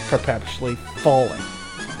going to be perpetually falling.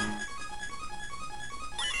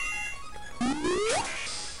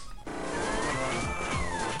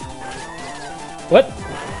 What?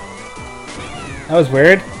 That was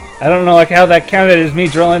weird. I don't know how that counted as me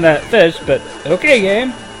drilling that fish, but okay,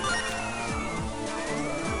 game.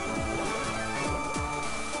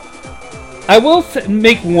 I will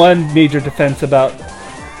make one major defense about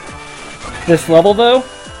this level, though.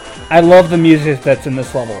 I love the music that's in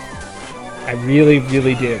this level. I really,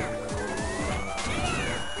 really do.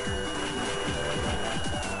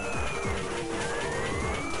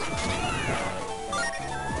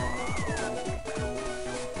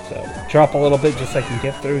 So, drop a little bit just so I can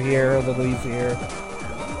get through here a little easier.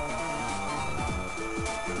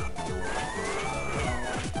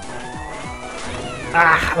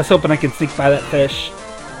 Ah, I was hoping I could sneak by that fish.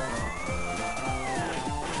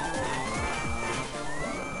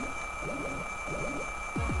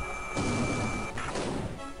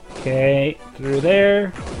 Okay, through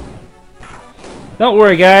there. Don't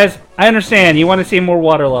worry, guys. I understand. You want to see more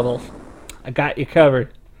water levels. I got you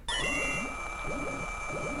covered.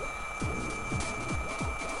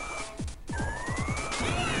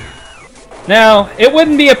 Now, it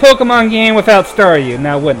wouldn't be a Pokemon game without Staryu,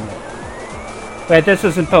 now wouldn't it? Wait, this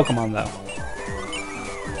isn't Pokemon, though.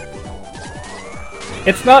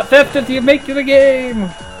 It's not theft if you make it a game!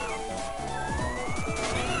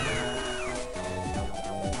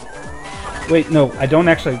 Wait, no, I don't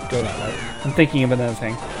actually go that way. I'm thinking of another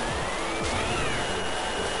thing.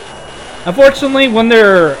 Unfortunately, when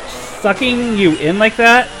they're sucking you in like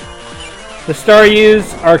that, the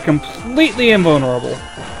Staryus are completely invulnerable.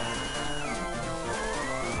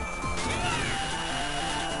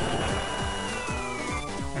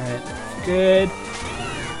 Good.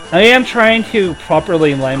 I am trying to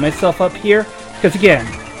properly line myself up here, because again,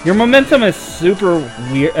 your momentum is super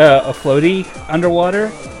weird, floaty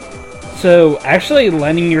underwater. So actually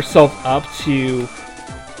lining yourself up to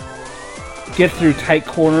get through tight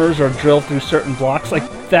corners or drill through certain blocks like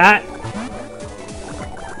that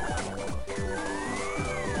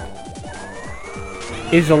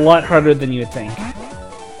is a lot harder than you would think.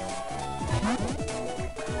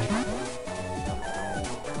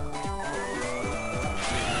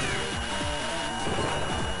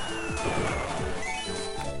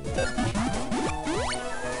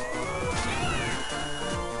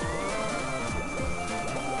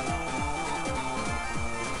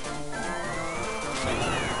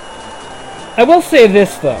 I will say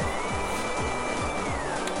this, though.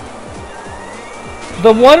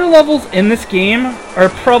 The water levels in this game are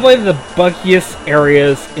probably the buggiest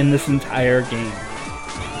areas in this entire game.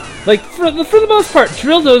 Like, for the most part,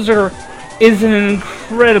 Drill Dozer is an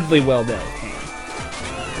incredibly well-done game.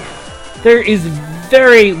 There is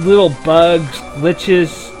very little bugs,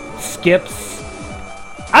 glitches, skips.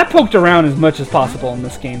 I poked around as much as possible in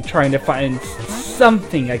this game, trying to find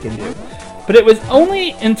something I can do. But it was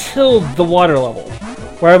only until the water level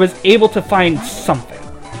where I was able to find something.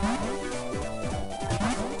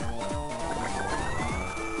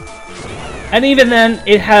 And even then,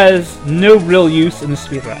 it has no real use in the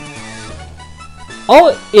speedrun. All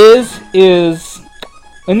it is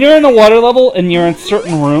when you're in a water level and you're in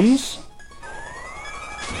certain rooms,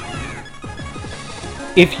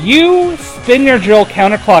 if you spin your drill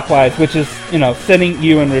counterclockwise, which is, sending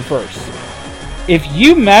you in reverse, if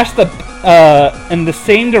you mash the in the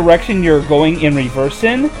same direction you're going in reverse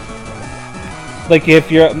in, like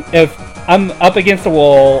if I'm up against the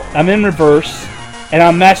wall, I'm in reverse, and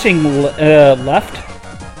I'm mashing left,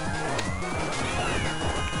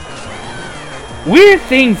 weird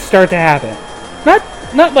things start to happen.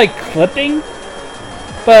 Not like clipping,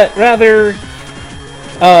 but rather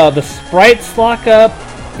the sprites lock up,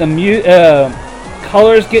 the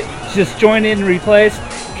colors get disjointed and replaced,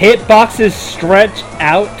 hitboxes stretch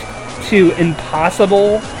out to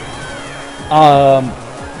impossible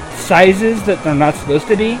sizes that they're not supposed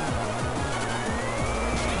to be.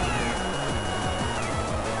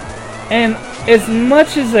 And as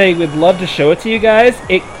much as I would love to show it to you guys,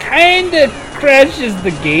 it kinda crashes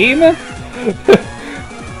the game.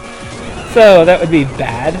 So that would be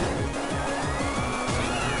bad.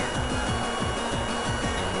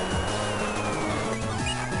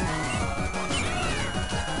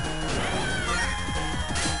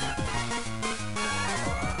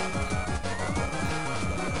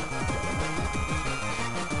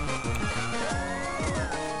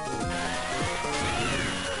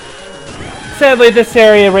 Sadly, this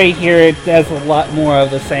area right here, it has a lot more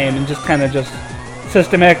of the same, and just kind of just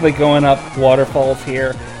systematically going up waterfalls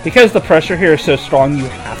here. Because the pressure here is so strong, you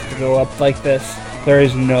have to go up like this. There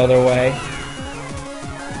is no other way.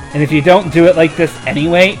 And if you don't do it like this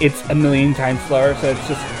anyway, it's a million times slower, so it's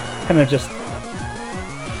just kind of just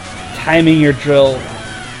timing your drill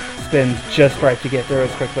spins just right to get through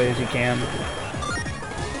as quickly as you can.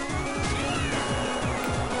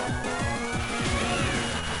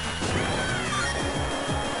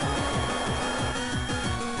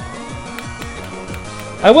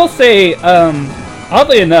 I will say,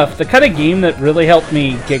 oddly enough, the kind of game that really helped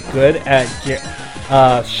me get good at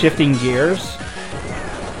shifting gears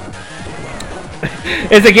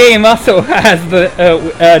is a game also has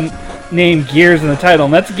the name Gears in the title,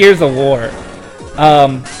 and that's Gears of War.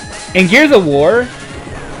 In Gears of War,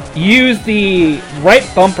 you use the right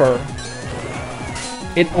bumper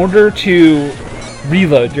in order to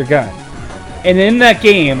reload your gun. And in that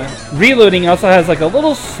game, reloading also has like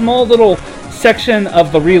a small little section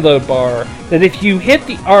of the reload bar that if you hit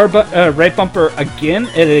the right bumper again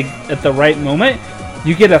at the right moment,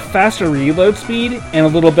 you get a faster reload speed and a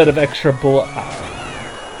little bit of extra bullet power.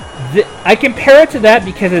 I compare it to that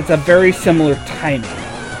because it's a very similar timing.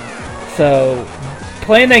 So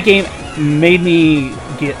playing that game made me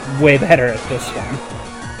get way better at this one.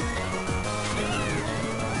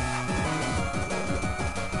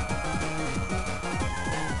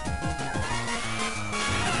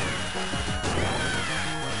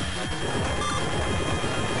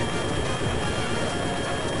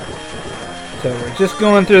 So we're just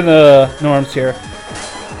going through the norms here.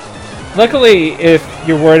 Luckily, if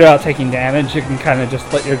you're worried about taking damage, you can kind of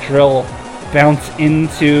just let your drill bounce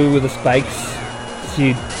into the spikes so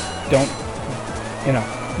you don't,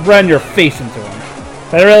 run your face into them.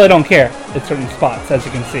 But I really don't care at certain spots, as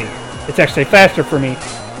you can see. It's actually faster for me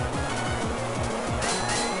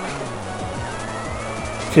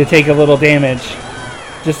to take a little damage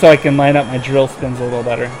just so I can line up my drill spins a little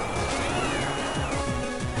better.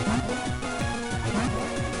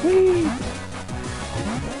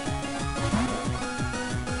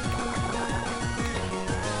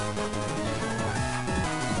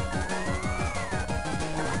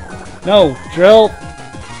 No, drill.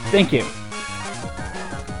 Thank you.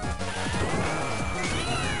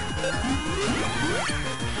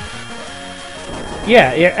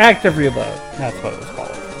 Yeah, your active reload. That's what it was called.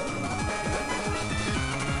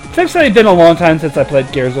 It's actually been a long time since I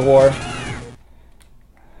played Gears of War.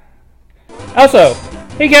 Also,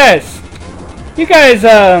 hey guys! You guys,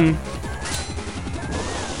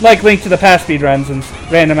 like Link to the Past speedruns and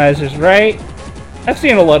randomizers, right? I've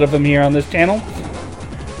seen a lot of them here on this channel.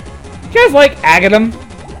 You guys like Agatum?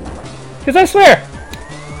 Because I swear,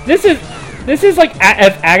 this is like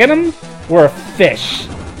if Agatum were a fish.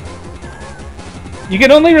 You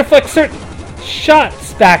can only reflect certain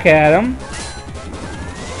shots back at him,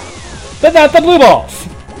 but not the blue balls.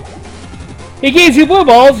 He gives you blue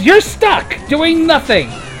balls, you're stuck doing nothing.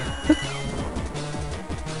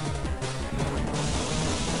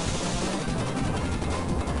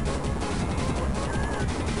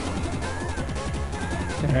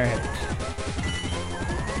 All right.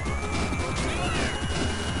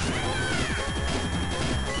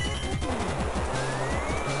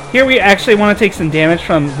 Here we actually want to take some damage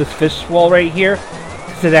from this fish wall right here,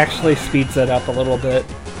 because it actually speeds it up a little bit.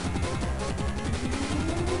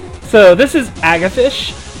 So this is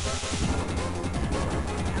Agafish.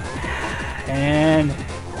 And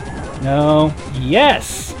no,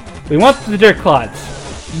 yes! We want the dirt clods.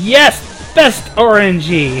 Yes! Best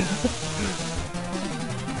RNG!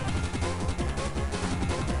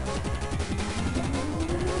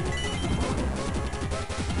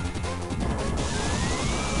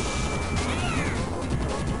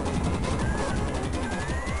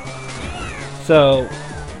 So,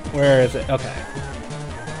 where is it? Okay.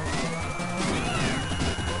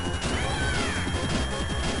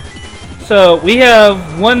 So, we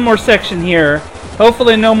have one more section here.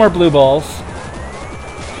 Hopefully no more blue balls.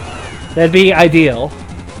 That'd be ideal.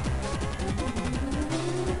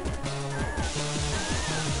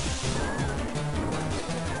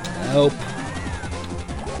 Nope.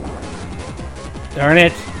 Darn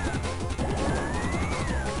it.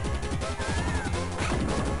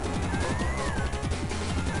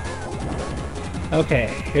 Okay,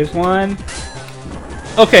 here's one.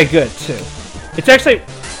 Okay, good, two. It's actually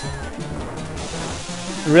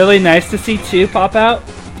really nice to see two pop out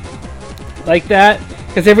like that,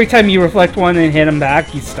 because every time you reflect one and hit him back,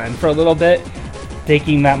 he's stunned for a little bit,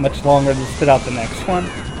 taking that much longer to spit out the next one.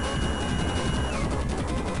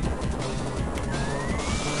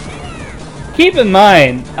 Keep in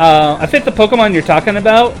mind, I think the Pokemon you're talking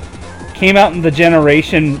about came out in the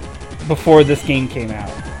generation before this game came out.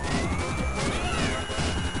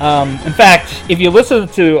 In fact, if you listen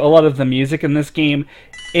to a lot of the music in this game,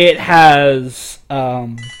 it has a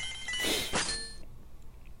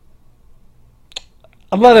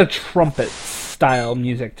lot of trumpet-style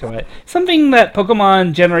music to it. Something that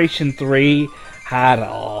Pokemon Generation 3 had a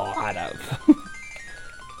lot of.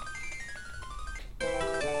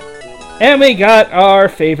 And we got our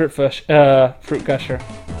favorite fruit gusher,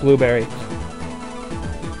 Blueberry.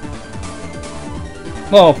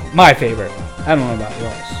 Well, my favorite. I don't know about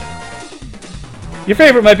yours. Your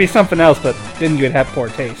favorite might be something else, but then you would have poor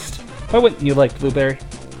taste. Why wouldn't you like Blueberry?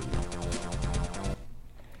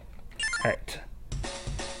 Alright.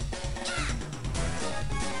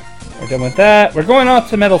 We're done with that. We're going on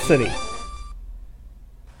to Metal City.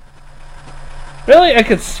 Really? I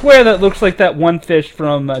could swear that looks like that one fish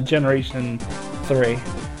from Generation 3.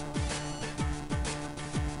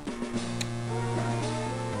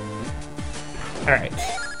 Alright.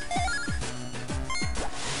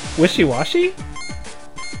 Wishy-washy?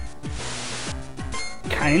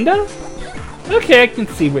 Kinda? Okay, I can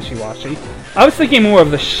see wishy-washy. I was thinking more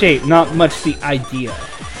of the shape, not much the idea.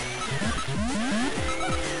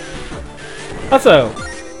 Also,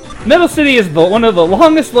 Metal City is one of the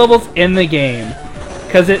longest levels in the game,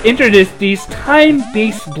 because it introduced these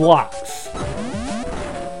time-based blocks.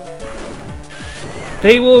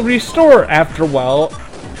 They will restore after a while,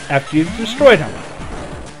 after you've destroyed them.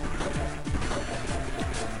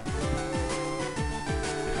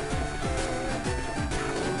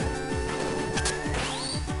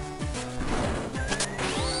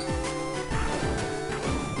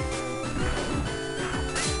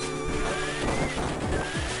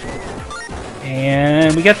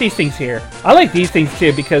 And we got these things here. I like these things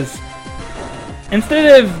too because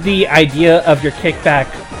instead of the idea of your kickback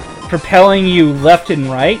propelling you left and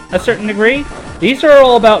right a certain degree, these are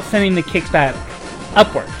all about sending the kickback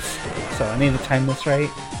upwards. So I need to time this right.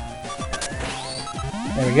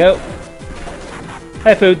 There we go.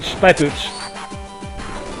 Hi Pooch. Bye Pooch.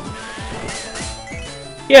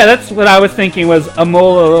 Yeah, that's what I was thinking was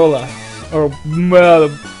Amololola. Or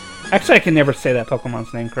actually I can never say that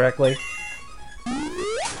Pokemon's name correctly.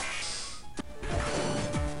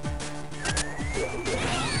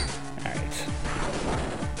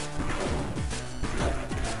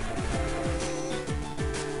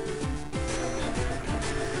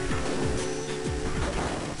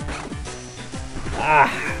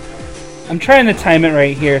 I'm trying to time it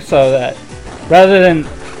right here so that rather than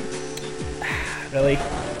really.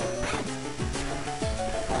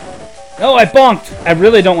 Oh, I bonked! I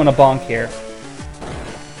really don't want to bonk here.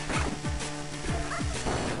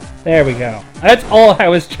 There we go. That's all I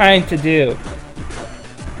was trying to do.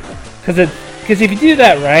 Because if you do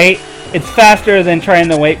that right, it's faster than trying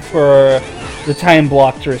to wait for the time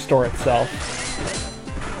block to restore itself.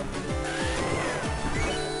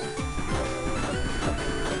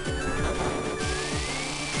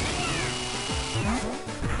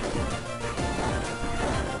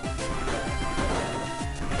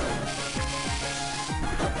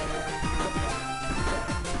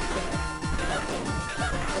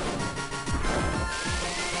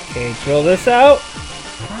 Okay, drill this out.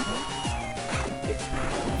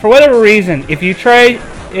 For whatever reason, if you try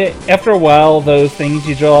it after a while, those things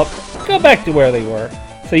you drill up go back to where they were.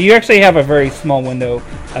 So you actually have a very small window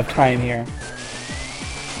of time here.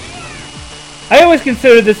 I always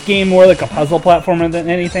considered this game more like a puzzle platformer than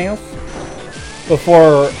anything else.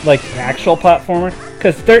 Before like an actual platformer.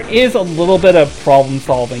 Because there is a little bit of problem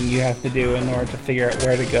solving you have to do in order to figure out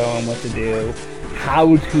where to go and what to do.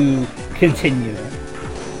 How to continue.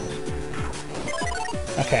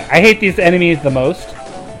 Okay, I hate these enemies the most.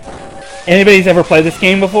 Anybody's ever played this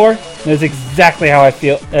game before knows exactly how I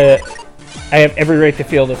feel. I have every right to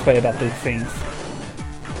feel this way about these things.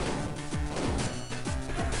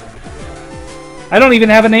 I don't even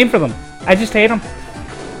have a name for them. I just hate them.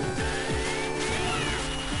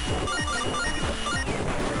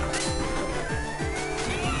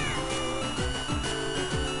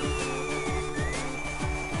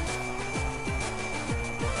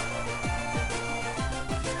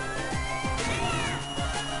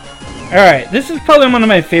 Alright, this is probably one of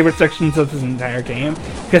my favorite sections of this entire game,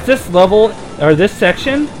 because this level, or this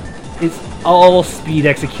section, is all speed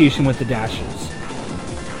execution with the dashes.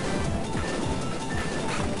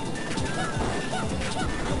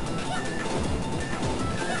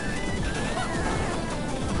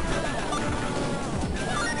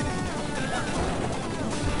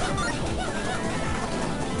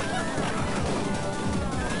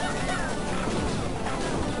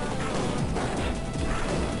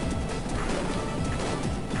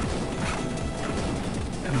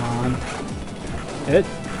 Good.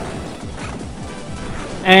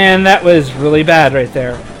 And that was really bad right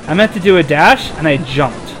there. I meant to do a dash, and I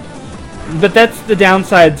jumped. But that's the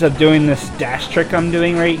downsides of doing this dash trick I'm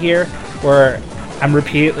doing right here, where I'm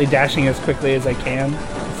repeatedly dashing as quickly as I can,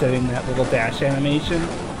 setting that little dash animation.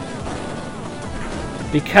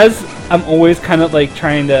 Because I'm always kind of like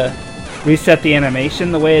trying to reset the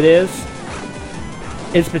animation the way it is,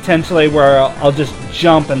 it's potentially where I'll just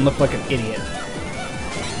jump and look like an idiot.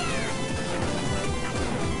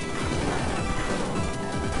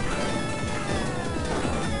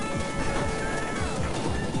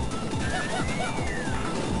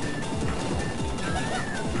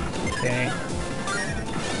 Okay.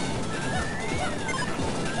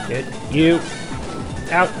 Get you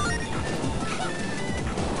out.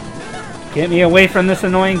 Get me away from this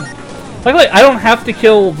annoying... Luckily, I don't have to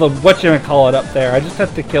kill the whatchamacallit up there. I just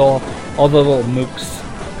have to kill all the little mooks.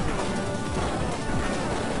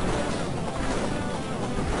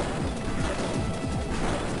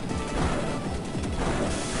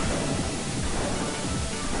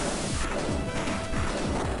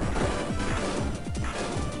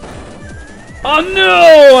 Oh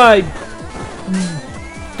no!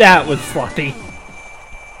 That was sloppy.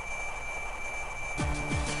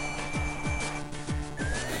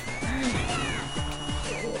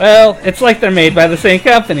 Well, it's like they're made by the same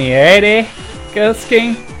company, right, eh? Ghost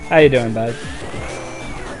King? How you doing, bud?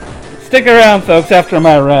 Stick around, folks, after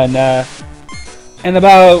my run. In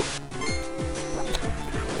about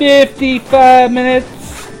 55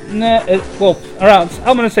 minutes, well, around,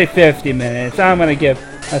 I'm gonna say 50 minutes. I'm gonna give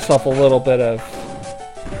myself a little bit of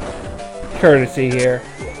courtesy here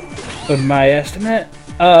with my estimate.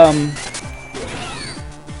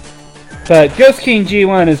 But Ghost King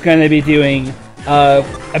G1 is going to be doing,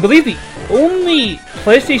 I believe, the only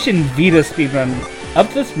PlayStation Vita speedrun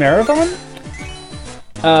of this marathon.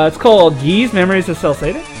 It's called Yee's Memories of Cell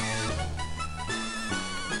Sated.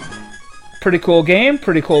 Pretty cool game,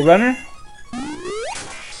 pretty cool runner.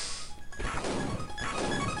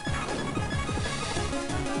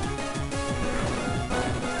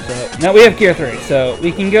 So now we have Gear 3, so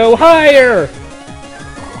we can go higher!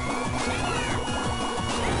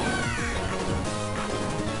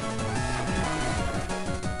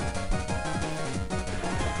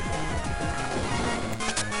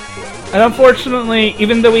 And unfortunately,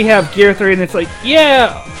 even though we have Gear 3 and it's like,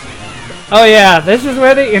 yeah! Oh yeah, this is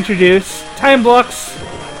where they introduce time blocks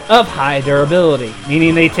of high durability,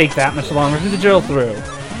 meaning they take that much longer to drill through.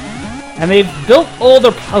 And they've built all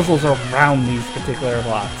their puzzles around these particular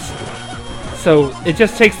blocks. So it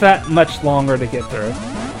just takes that much longer to get through.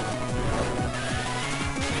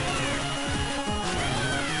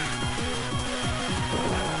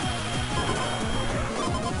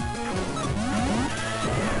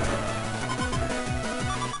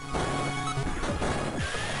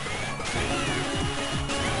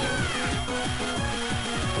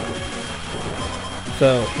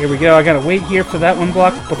 So, here we go. I gotta wait here for that one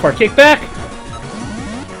block before I kick back.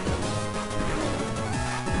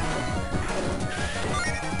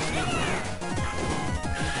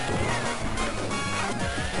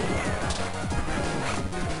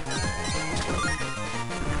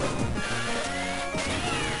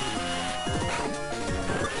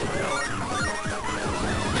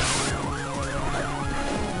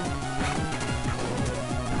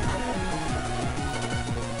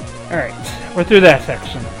 Alright. We're through that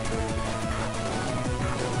section.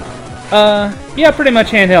 Yeah, pretty much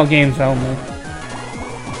handheld games only.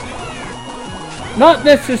 Not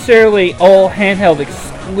necessarily all handheld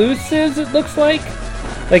exclusives, it looks like.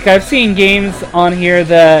 Like, I've seen games on here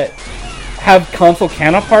that have console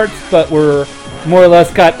counterparts, but were more or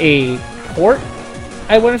less got a port,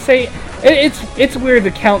 I want to say. It's weird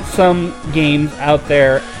to count some games out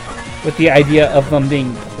there with the idea of them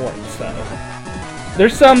being ports, though.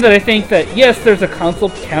 There's some that I think that, yes, there's a console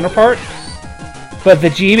counterpart, but the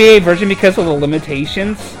GBA version, because of the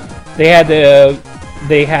limitations they had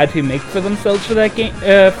to make for themselves for that game,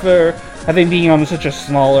 for having being on such a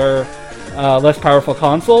smaller, less powerful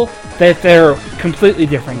console, that they're completely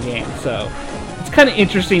different games. So it's kind of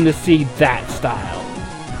interesting to see that style.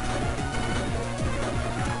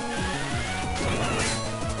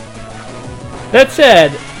 That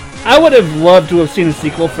said, I would have loved to have seen a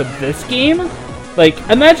sequel for this game. Like,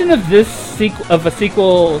 imagine if a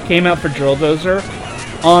sequel came out for Drill Dozer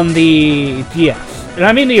on the DS. And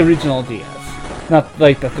I mean the original DS, not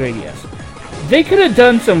like the 3DS. They could have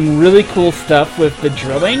done some really cool stuff with the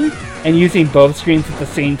drilling and using both screens at the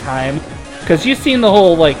same time. Because you've seen the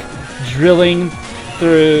whole, like, drilling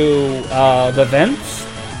through the vents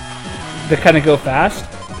that kind of go fast.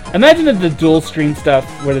 Imagine if the dual screen stuff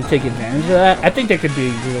were to take advantage of that. I think that could be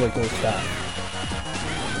really cool stuff.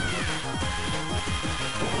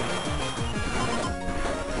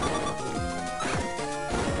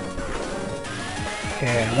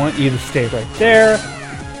 Okay, I want you to stay right there.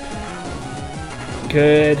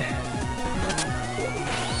 Good.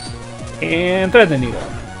 And thread the needle.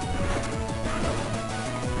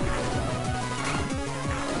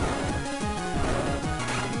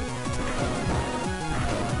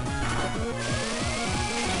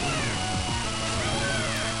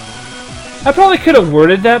 I probably could have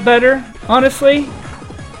worded that better, honestly.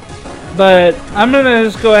 But I'm gonna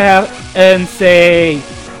just go ahead and say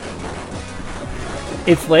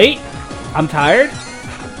it's late. I'm tired.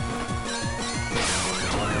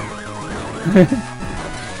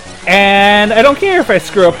 And I don't care if I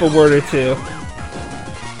screw up a word or two.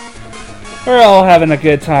 We're all having a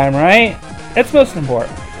good time, right? That's most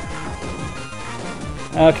important.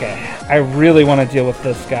 Okay, I really want to deal with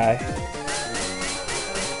this guy.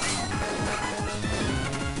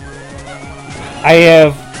 I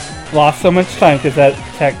have lost so much time because that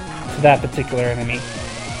attack to that particular enemy.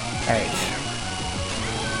 Alright.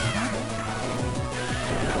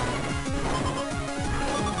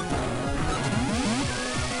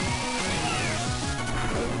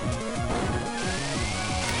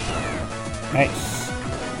 Nice.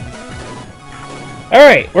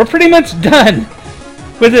 Alright, we're pretty much done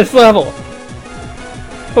with this level.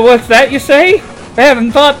 But what's that you say? I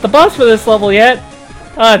haven't fought the boss for this level yet.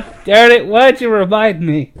 Darn it, why'd you remind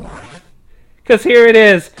me? Because here it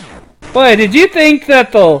is. Boy, did you think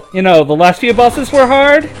that the last few bosses were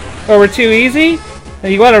hard? Or were too easy?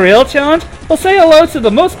 And you want a real challenge? Well, say hello to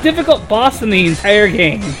the most difficult boss in the entire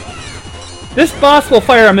game. This boss will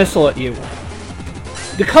fire a missile at you.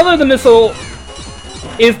 The color of the missile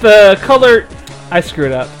is the color... I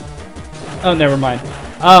screwed up. Oh, never mind.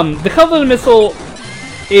 The color of the missile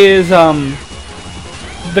is,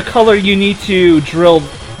 the color you need to drill,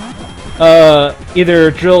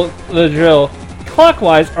 either drill the drill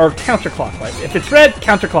clockwise or counterclockwise. If it's red,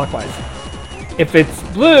 counterclockwise. If it's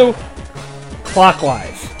blue,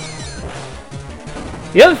 clockwise.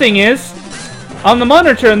 The other thing is, on the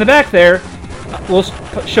monitor in the back there, will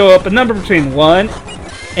show up a number between 1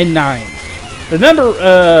 and 9. The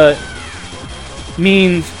number,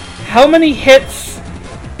 means how many hits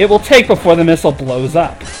it will take before the missile blows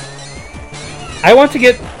up. I want to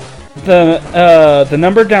get the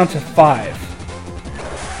number down to 5.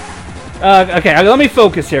 Okay, let me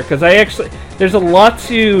focus here, because there's a lot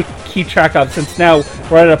to keep track of, since now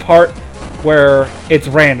we're at a part where it's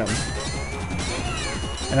random.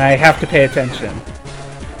 And I have to pay attention.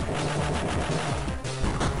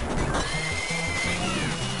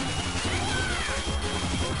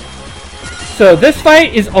 So this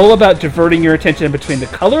fight is all about diverting your attention between the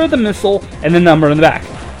color of the missile and the number on the back.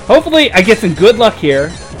 Hopefully I get some good luck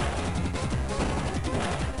here.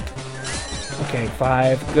 Okay,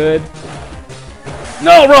 5, good.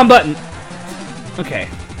 No, wrong button! Okay.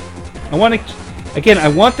 I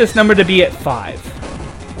want this number to be at 5.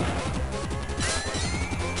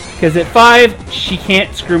 Because at 5, she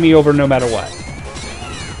can't screw me over no matter what.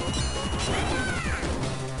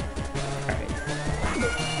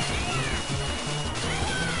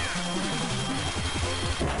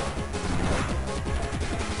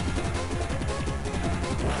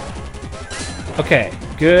 Okay,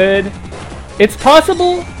 good. It's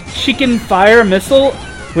possible she can fire a missile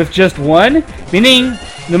with just one, meaning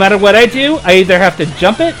no matter what I do, I either have to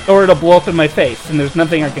jump it or it'll blow up in my face, and there's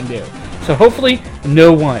nothing I can do. So hopefully,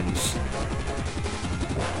 no ones.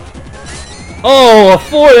 Oh, a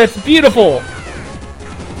 4, that's beautiful!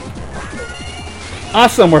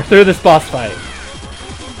 Awesome, we're through this boss fight.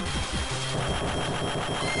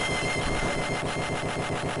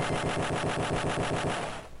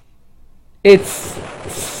 It's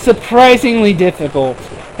surprisingly difficult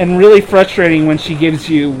and really frustrating when she gives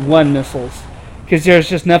you 1 missiles, because there's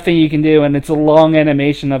just nothing you can do, and it's a long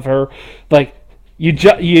animation of her, like, you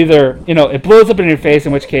either, it blows up in your face,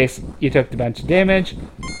 in which case you took a bunch of damage,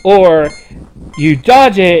 or you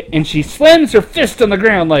dodge it and she slams her fist on the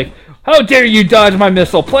ground like, how dare you dodge my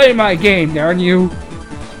missile, play my game, darn you.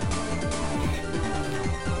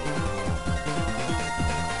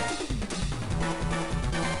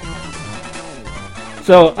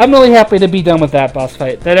 So I'm really happy to be done with that boss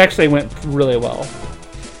fight. That actually went really well.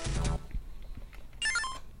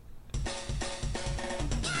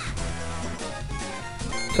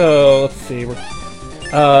 So let's see.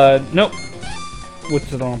 Nope.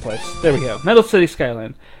 What's the wrong place? There we go. Metal City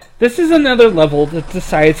Skyline. This is another level that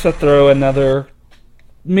decides to throw another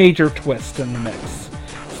major twist in the mix.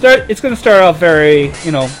 It's going to start off very,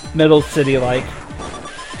 you know, Metal City-like.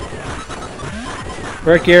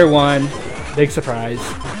 We're at Gear 1. Big surprise.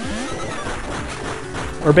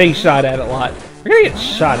 We're being shot at a lot. We're going to get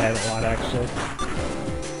shot at a lot, actually.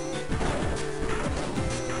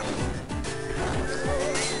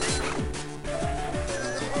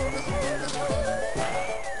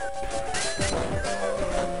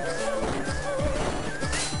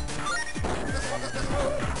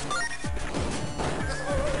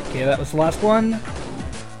 Okay, that was the last one.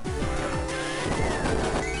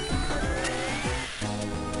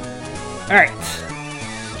 Alright.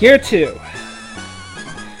 Gear 2.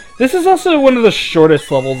 This is also one of the shortest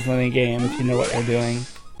levels in the game, if you know what you're doing.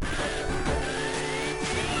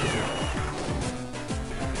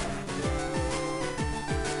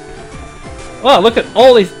 Wow, look at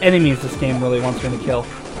all these enemies this game really wants me to kill.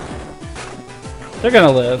 They're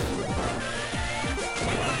gonna live.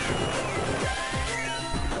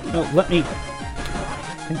 No, let me...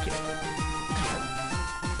 Thank you.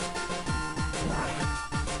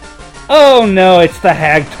 Oh no, it's the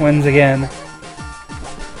Hag Twins again.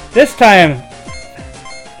 This time,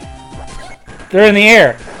 they're in the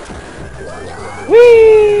air.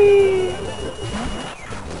 Whee!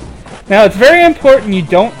 Now, it's very important you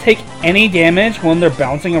don't take any damage when they're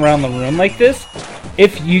bouncing around the room like this.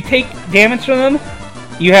 If you take damage from them,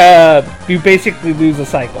 you basically lose a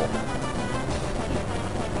cycle.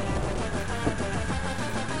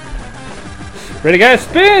 Ready, guys?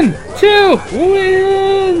 Spin! 2!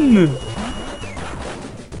 Win!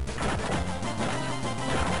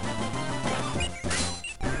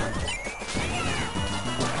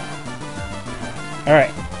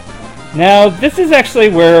 Alright. Now, this is actually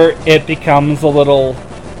where it becomes a little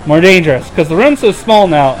more dangerous, because the room's so small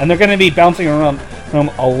now, and they're going to be bouncing around the room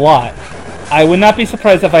a lot. I would not be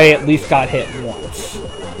surprised if I at least got hit once.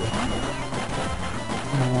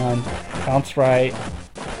 Come on. Bounce right.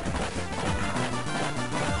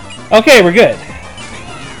 Okay, we're good.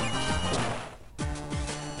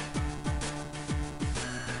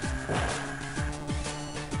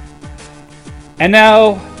 And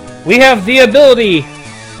now, we have the ability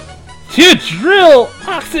to drill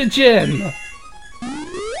oxygen!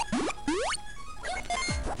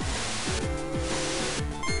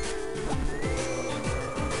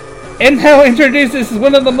 And now introduces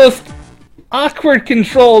one of the most awkward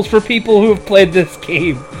controls for people who have played this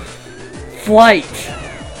game. Flight.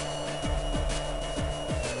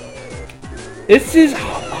 This is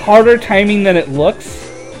harder timing than it looks,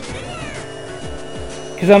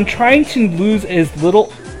 because I'm trying to lose as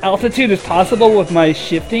little altitude as possible with my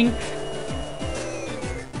shifting,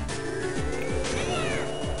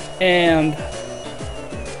 and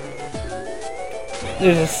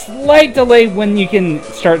there's a slight delay when you can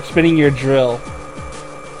start spinning your drill.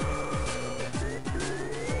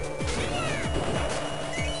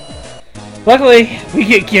 Luckily, we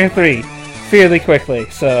get Gear 3 fairly quickly,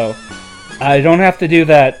 so I don't have to do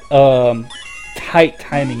that tight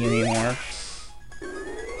timing anymore.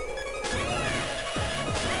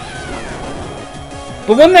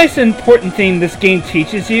 But one nice important thing this game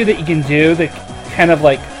teaches you that you can do that kind of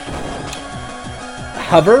like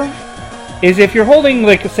hover is if you're holding,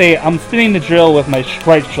 like, say, I'm spinning the drill with my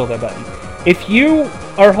right shoulder button. If you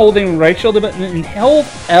are holding right shoulder button and hold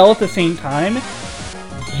L at the same time,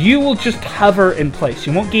 you will just hover in place.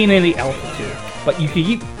 You won't gain any altitude, but you can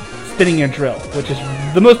keep spinning your drill, which is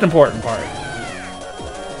the most important part.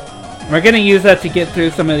 And we're going to use that to get through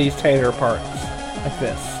some of these tighter parts, like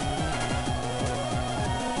this.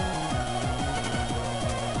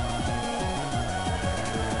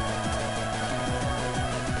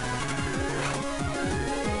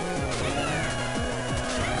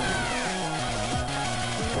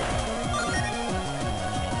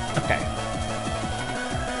 Okay.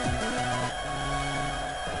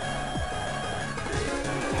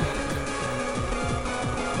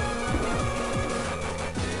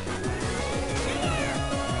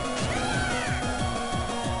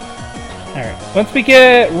 Alright, once we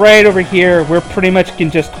get right over here, we're pretty much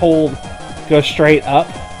can just go straight up.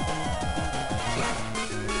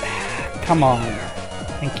 Come on.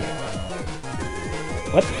 Thank you.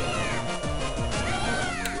 What?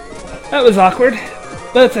 That was awkward,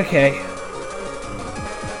 but it's okay.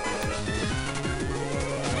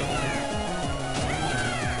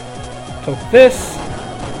 Poke this.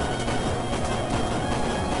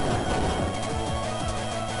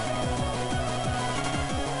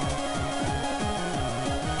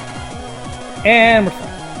 And we're fine.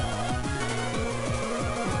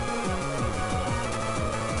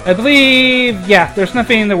 I believe, yeah, there's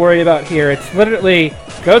nothing to worry about here. It's literally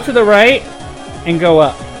go to the right and go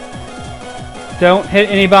up. Don't hit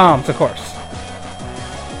any bombs, of course.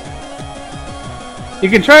 You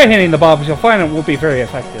can try hitting the bombs, you'll find it won't be very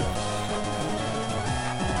effective.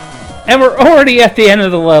 And we're already at the end of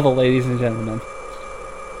the level, ladies and gentlemen.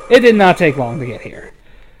 It did not take long to get here.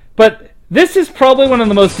 But this is probably one of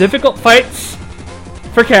the most difficult fights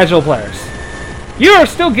for casual players. You are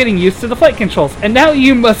still getting used to the flight controls, and now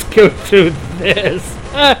you must go through this.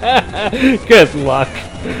 Good luck.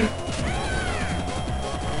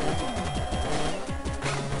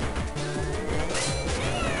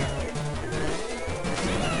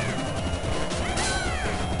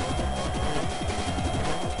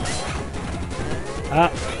 Come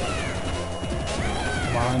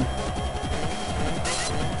on.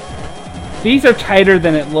 These are tighter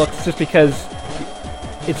than it looks just because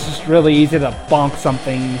it's just really easy to bonk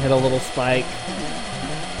something, hit a little spike.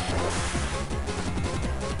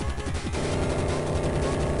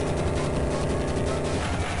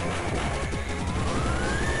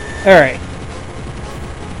 Alright.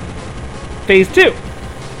 Phase 2.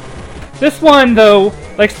 This one, though,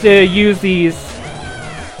 likes to use these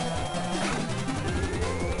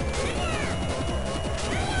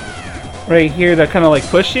right here to kind of like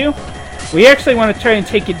push you. We actually want to try and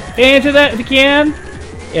take advantage of that if we can.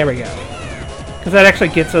 There we go. Because that actually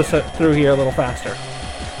gets us through here a little faster.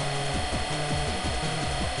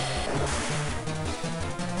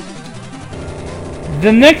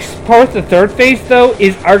 The next part, the third phase, though,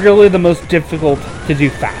 is arguably the most difficult to do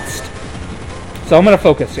fast. So I'm going to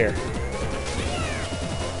focus here.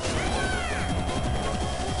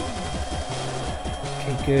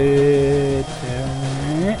 Okay, good.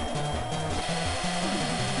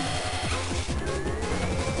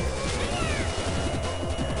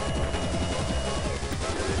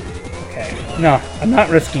 No, I'm not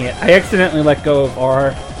risking it. I accidentally let go of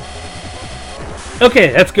R.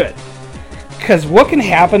 Okay, that's good. Because what can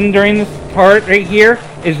happen during this part right here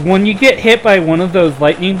is when you get hit by one of those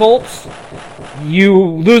lightning bolts, you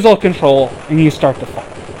lose all control and you start to fall.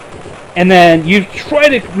 And then you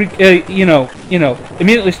try to,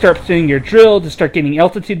 immediately start spinning your drill to start getting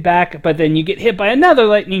altitude back, but then you get hit by another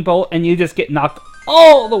lightning bolt and you just get knocked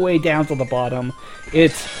all the way down to the bottom.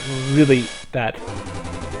 It's really bad.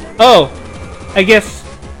 Oh! I guess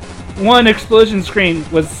one explosion screen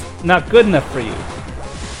was not good enough for you.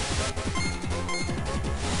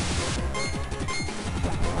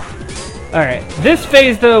 Alright, this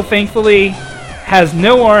phase though, thankfully, has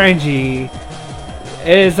no RNG.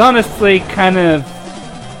 It is honestly kind of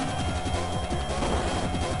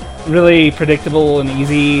really predictable and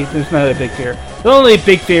easy. There's not a big fear. The only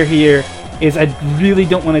big fear here is I really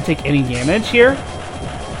don't want to take any damage here,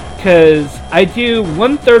 because I do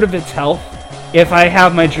 1/3 of its health if I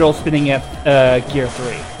have my drill spinning at gear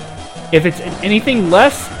 3. If it's anything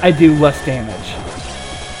less, I do less damage.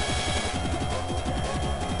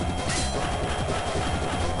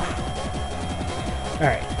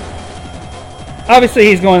 Alright. Obviously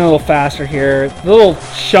he's going a little faster here. The little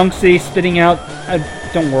chunks that he's spitting out,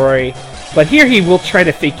 don't worry. But here he will try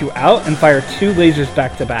to fake you out and fire 2 lasers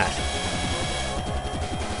back to back.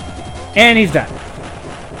 And he's done.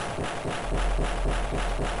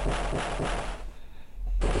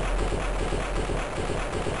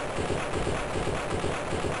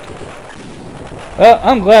 Well,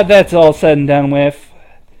 I'm glad that's all said and done with.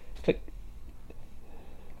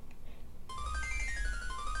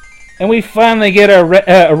 And we finally get our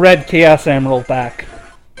a red Chaos Emerald back.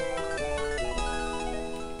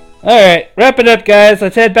 Alright, wrap it up, guys.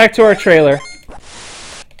 Let's head back to our trailer.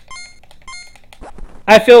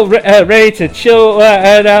 I feel ready to chill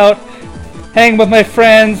out, hang with my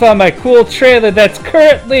friends on my cool trailer that's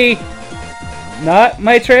currently not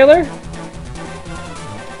my trailer.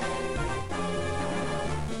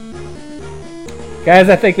 Guys,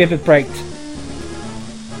 I think they've been pranked.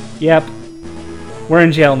 Yep. We're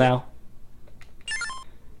in jail now.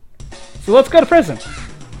 So let's go to prison.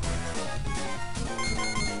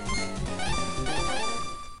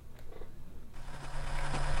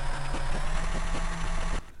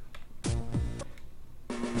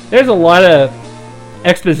 There's a lot of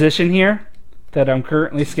exposition here that I'm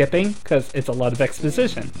currently skipping because it's a lot of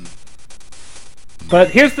exposition.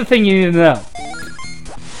 But here's the thing you need to know.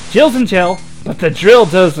 Jill's in jail, but the drill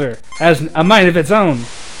dozer has a mind of its own.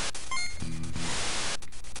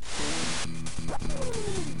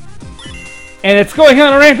 And it's going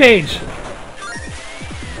on a rampage!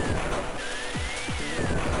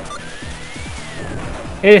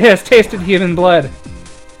 It has tasted human blood.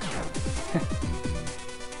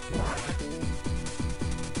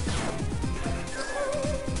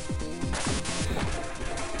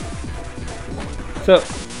 So,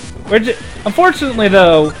 unfortunately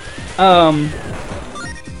though,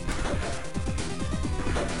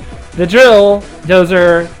 the drill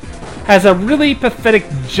Dozer has a really pathetic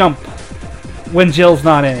jump when Jill's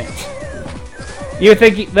not in it. You would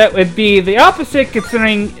think that would be the opposite,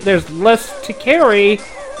 considering there's less to carry,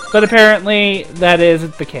 but apparently that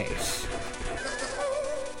isn't the case.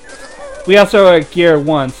 We also are at Gear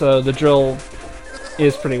 1, so the drill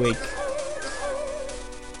is pretty weak.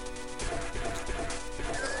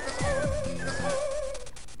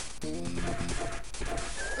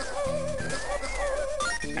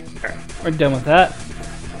 We're done with that.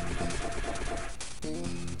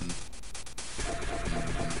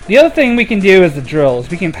 The other thing we can do as the drill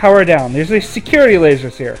is we can power down. There's these security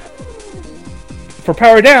lasers here. For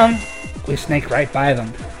power down, we snake right by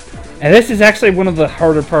them. And this is actually one of the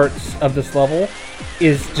harder parts of this level,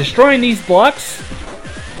 is destroying these blocks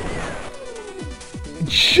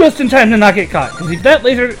just in time to not get caught. Because if that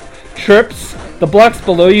laser trips, the blocks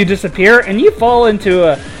below you disappear and you fall into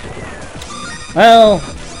a, well,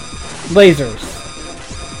 lasers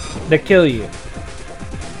that kill you.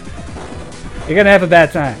 You're gonna have a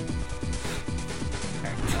bad time.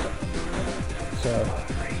 Right. So,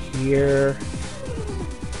 right here.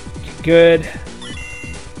 Good.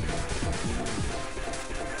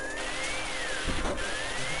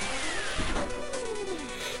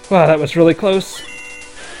 Wow, that was really close.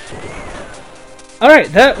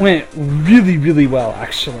 Alright, that went really, really well,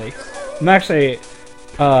 actually. I'm actually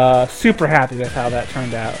super happy with how that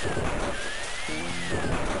turned out.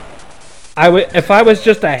 If I was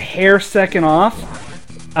just a hair second off,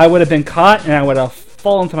 I would have been caught and I would have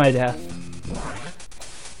fallen to my death.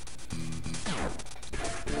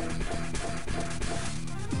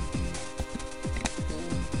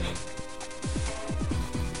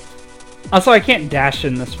 Also, I can't dash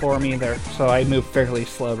in this form either, so I move fairly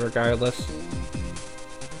slow regardless.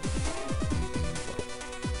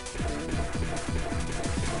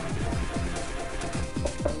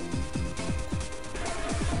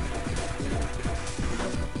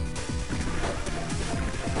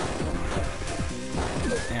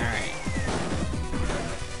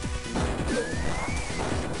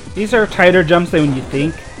 These are tighter jumps than when you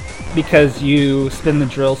think, because you spin the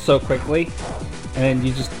drill so quickly, and then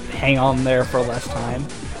you just hang on there for less time.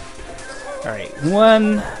 Alright,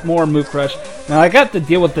 one more Mook Rush. Now I got to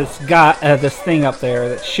deal with this guy, this thing up there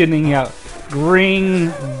that's shooting out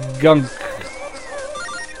green gunk.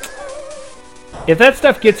 If that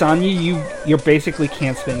stuff gets on you, you basically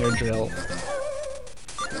can't spin your drill.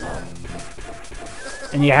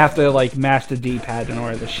 And you have to like mash the D-pad in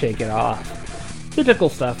order to shake it off. Typical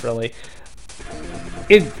stuff, really.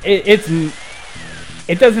 It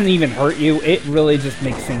doesn't even hurt you. It really just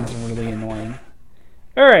makes things really annoying.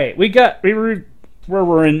 All right, we're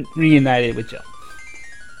reunited with Jill.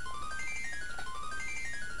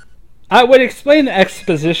 I would explain the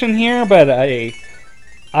exposition here, but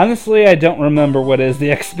honestly I don't remember what is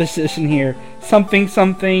the exposition here. Something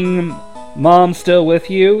something. Mom still with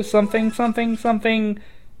you. Something something something.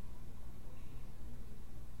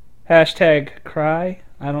 Hashtag cry.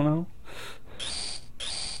 I don't know.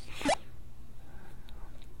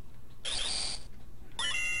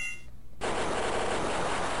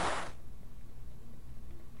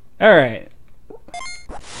 Alright.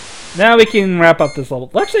 Now we can wrap up this level.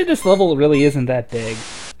 Actually, this level really isn't that big.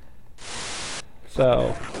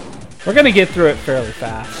 So, we're gonna get through it fairly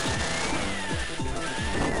fast.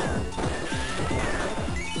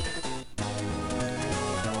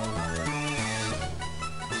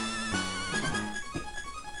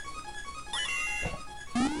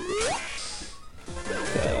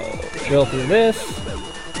 Drill through this.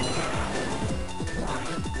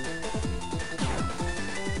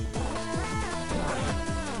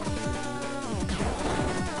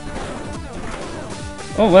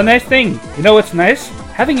 Oh, one nice thing. You know what's nice?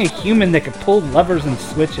 Having a human that can pull levers and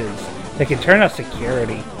switches that can turn off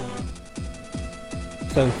security.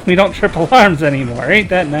 So we don't trip alarms anymore. Ain't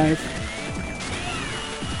that nice?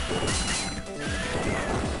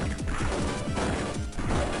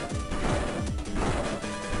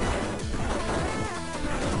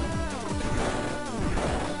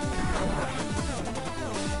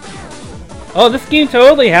 Oh, this game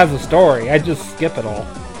totally has a story. I just skip it all.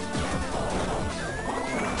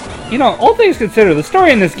 You know, all things considered, the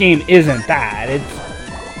story in this game isn't bad.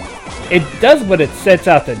 It does what it sets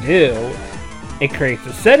out to do. It creates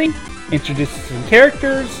a setting, introduces some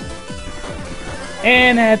characters,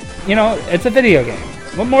 and you know, it's a video game.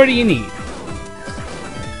 What more do you need?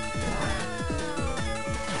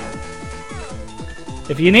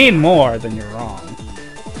 If you need more, then you're wrong.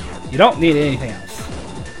 You don't need anything else.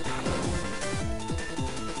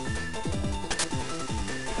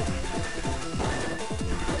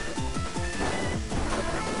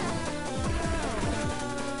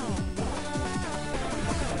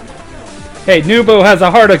 Hey, Nubo has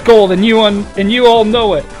a heart of gold, and you all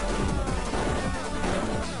know it.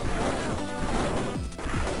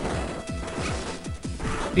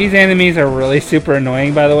 These enemies are really super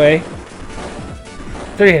annoying, by the way.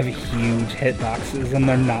 They have huge hitboxes, and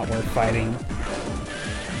they're not worth fighting.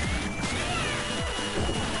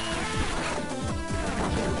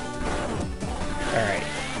 Alright.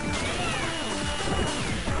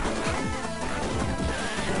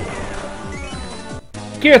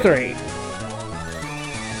 Gear 3.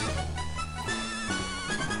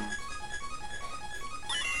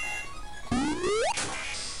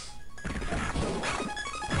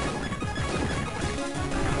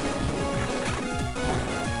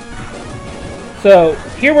 So,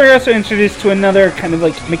 here we're also introduced to another kind of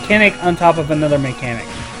like mechanic on top of another mechanic.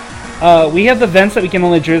 We have the vents that we can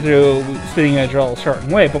only drill through spinning a drill a certain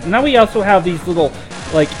way, but now we also have these little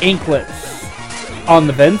like anklets on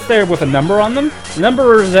the vents there with a number on them. The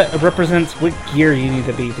number that represents what gear you need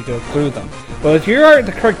to be to go through them. But if you're at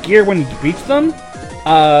the correct gear when you reach them,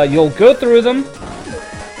 you'll go through them,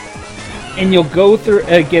 and you'll go through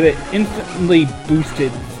get it instantly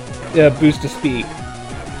boosted, boost to speed.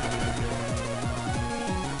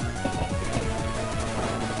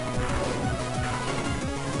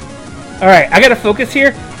 Alright, I gotta focus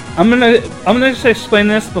here. I'm gonna just explain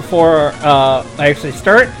this before I actually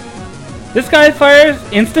start. This guy fires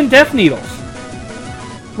instant death needles.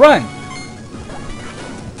 Run!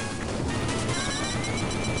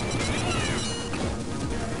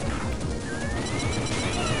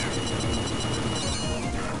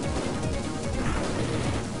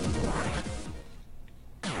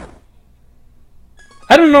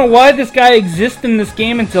 I don't know why this guy exists in this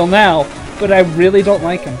game until now, but I really don't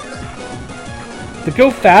like him. To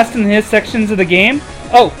go fast in his sections of the game?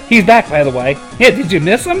 Oh, he's back, by the way. Yeah, did you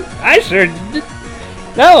miss him? I sure did.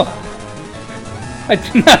 No! I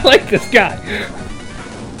do not like this guy.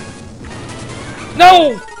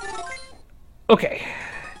 No! Okay.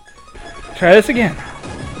 Try this again.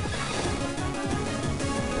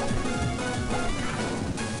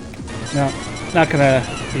 No, not gonna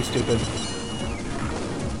be stupid.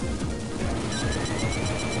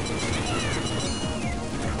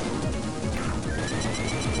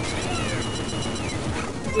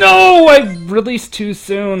 No! I released too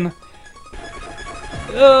soon.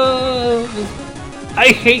 I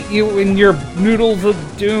hate you and your noodles of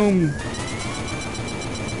doom.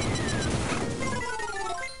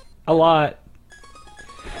 A lot.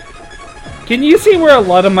 Can you see where a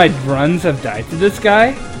lot of my runs have died to this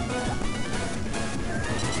guy?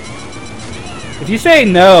 If you say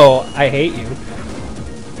no, I hate you.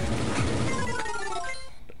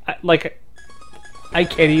 I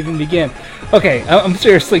can't even begin. Okay, I'm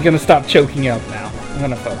seriously gonna stop choking out now. I'm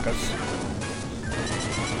gonna focus.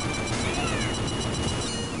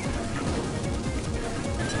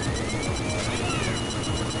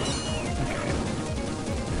 Okay.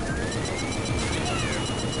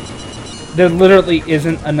 There literally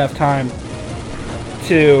isn't enough time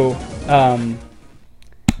to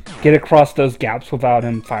get across those gaps without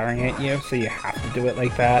him firing at you, so you have to do it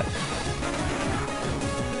like that.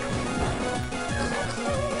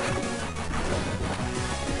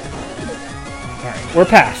 We're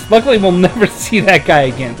past. Luckily, we'll never see that guy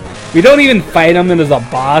again. We don't even fight him as a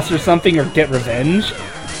boss or something or get revenge.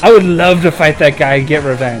 I would love to fight that guy and get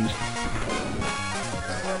revenge.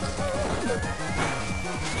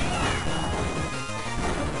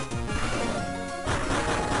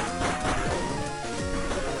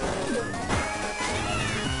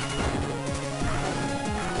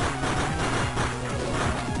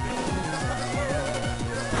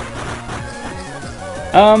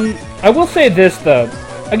 I will say this though.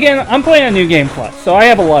 Again, I'm playing a New Game Plus, so I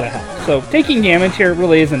have a lot of health. So taking damage here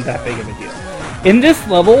really isn't that big of a deal. In this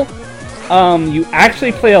level, you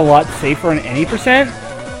actually play a lot safer in any percent,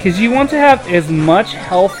 because you want to have as much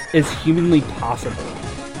health as humanly possible.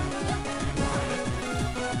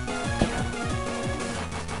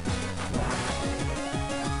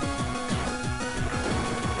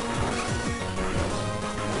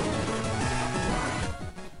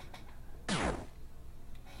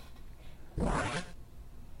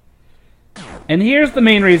 And here's the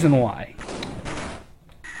main reason why.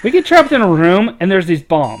 We get trapped in a room, and there's these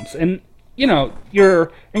bombs. And, you know,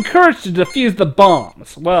 you're encouraged to defuse the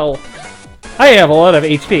bombs. Well, I have a lot of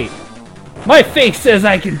HP. My face says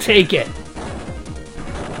I can take it.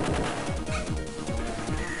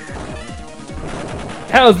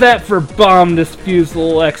 How's that for bomb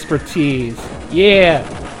disposal expertise? Yeah.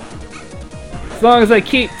 As long as I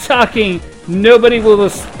keep talking, nobody will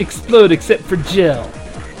explode except for Jill.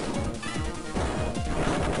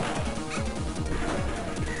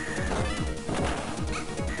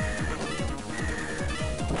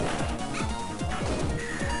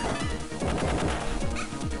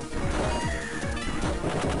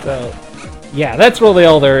 So, yeah, that's really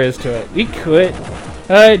all there is to it. We could,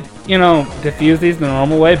 you know, defuse these the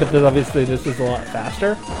normal way, but then obviously this is a lot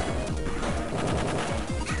faster.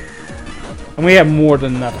 And we have more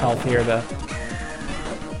than enough health here to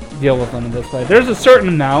deal with them in this way. There's a certain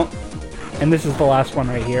amount, and this is the last one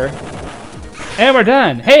right here. And we're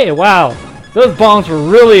done. Hey, wow. Those bombs were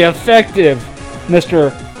really effective,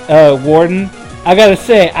 Mr. Warden. I gotta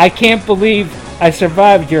say, I can't believe I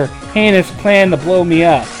survived your heinous plan to blow me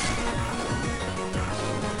up.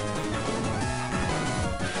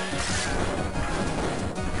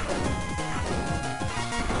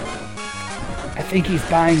 I think he's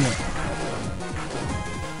buying it.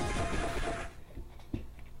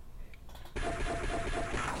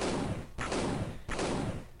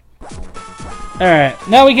 Alright,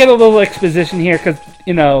 now we get a little exposition here, because,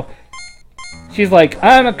 you know, she's like,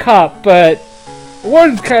 I'm a cop, but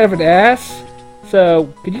Warden's kind of an ass,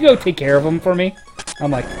 so could you go take care of him for me?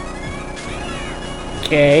 I'm like,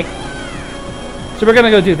 okay. So we're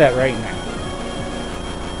gonna go do that right now.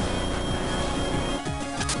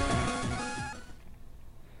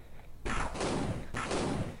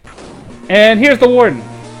 And here's the Warden.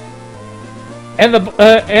 And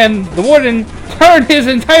the Warden turned his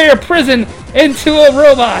entire prison into a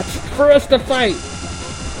robot for us to fight.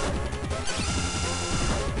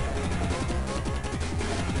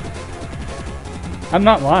 I'm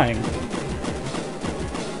not lying.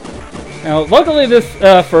 Now, luckily this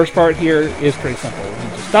first part here is pretty simple. You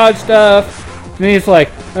just dodge stuff, and then he's like,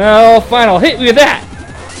 oh, fine, I'll hit you with that.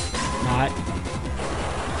 Not.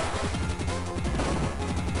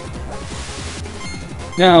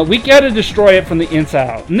 Now, we gotta destroy it from the inside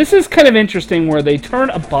out. And this is kind of interesting where they turn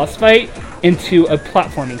a boss fight into a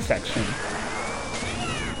platforming section.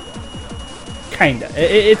 Kinda.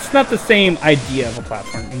 It's not the same idea of a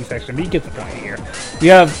platforming section, but you get the point here. You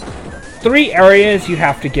have 3 areas you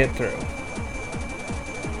have to get through.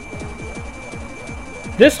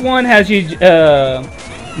 This one has you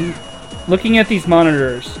looking at these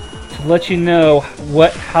monitors to let you know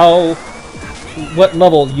what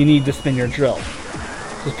level you need to spin your drill.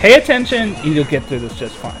 Just pay attention and you'll get through this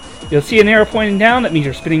just fine. You'll see an arrow pointing down, that means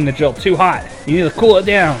you're spinning the drill too hot. You need to cool it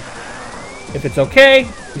down. If it's okay,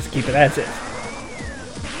 just keep it as is.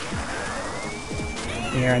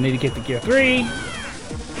 Here, I need to get to gear 3.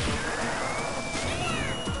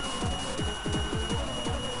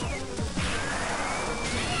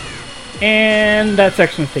 And that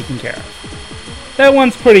section's taken care of. That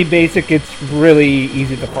one's pretty basic, it's really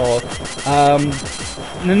easy to follow.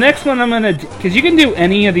 The next one I'm gonna, because you can do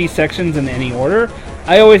any of these sections in any order.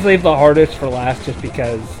 I always leave the hardest for last just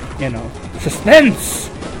because, you know, suspense!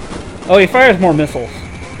 Oh, he fires more missiles.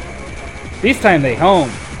 This time they home.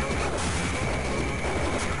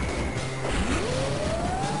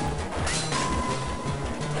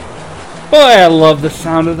 Boy, I love the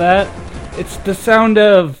sound of that. It's the sound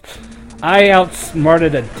of I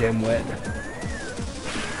outsmarted a dimwit.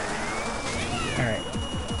 Alright.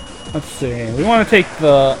 Let's see. We want to take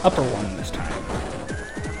the upper one this time.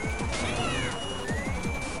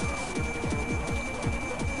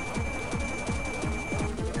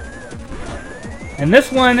 And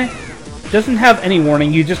this one doesn't have any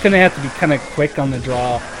warning. You're just going to have to be kind of quick on the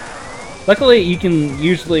draw. Luckily, you can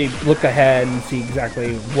usually look ahead and see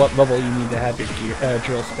exactly what level you need to have your gear,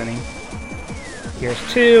 drill spinning. Here's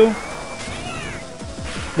 2.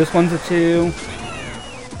 This one's a 2.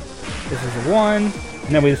 This is a 1.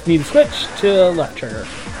 And then we just need to switch to left trigger.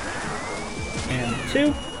 And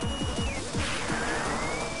 2.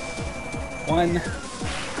 1.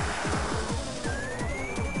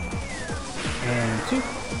 And 2.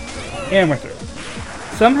 And we're through.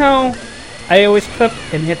 Somehow, I always clip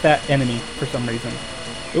and hit that enemy for some reason.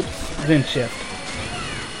 Oops, didn't shift.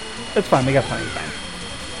 That's fine, we got plenty of time.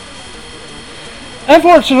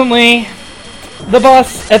 Unfortunately, the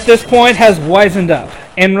boss at this point has wisened up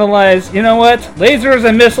and realized, you know what? Lasers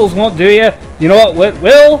and missiles won't do you. You know what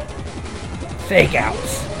will? Fake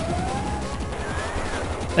outs.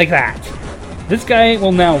 Like that. This guy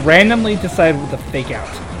will now randomly decide with a fake out.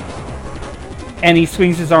 And he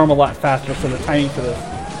swings his arm a lot faster, so the timing for this.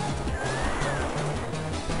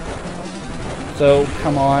 So,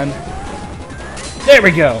 come on. There we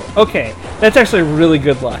go. Okay, that's actually really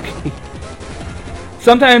good luck.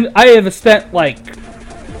 Sometimes I have spent like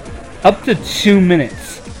up to 2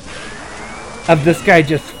 minutes of this guy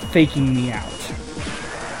just faking me out.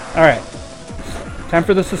 Alright, time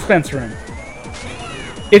for the suspense room.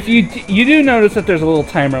 If you do notice that there's a little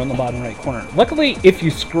timer on the bottom right corner. Luckily, if you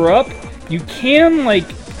screw up, you can like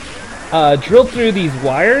drill through these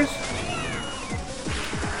wires.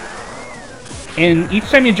 And each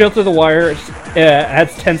time you drill through the wires,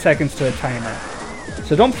 adds 10 seconds to a timer.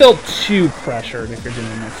 So don't feel too pressured if you're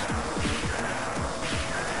doing this.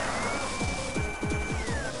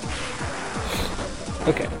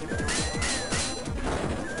 Okay.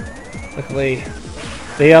 Luckily,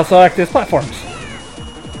 they also act as platforms.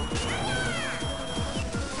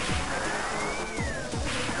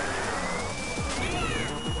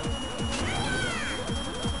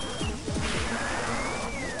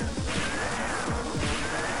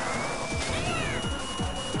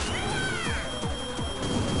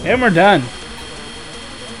 And we're done.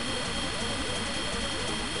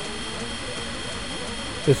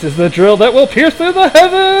 This is the drill that will pierce through the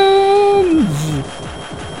heavens!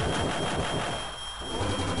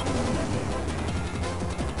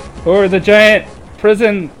 Or the giant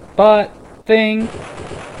prison bot thing.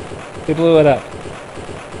 We blew it up.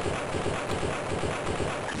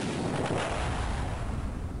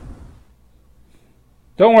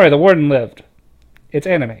 Don't worry, the warden lived. It's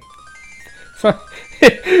anime. So,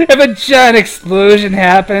 if a giant explosion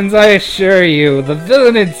happens, I assure you, the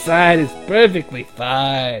villain inside is perfectly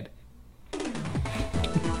fine.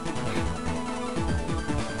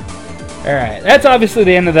 Alright, that's obviously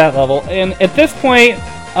the end of that level, and at this point,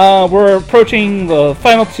 we're approaching the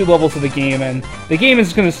final 2 levels of the game, and the game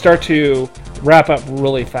is going to start to wrap up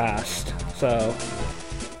really fast, so...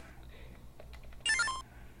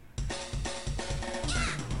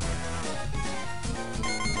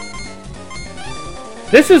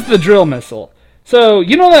 This is the drill missile. So,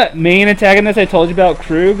 you know that main antagonist I told you about,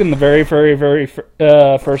 Krug, in the very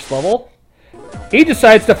first level? He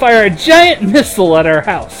decides to fire a giant missile at our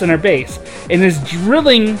house and our base, and is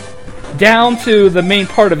drilling down to the main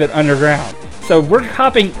part of it underground. So we're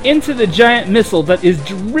hopping into the giant missile that is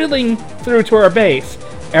drilling through to our base,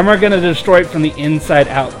 and we're going to destroy it from the inside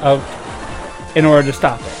out in order to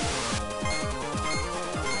stop it.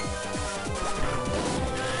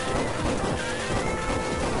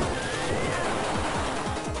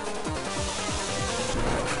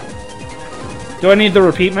 Do I need to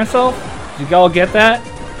repeat myself? Did you all get that?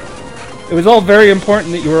 It was all very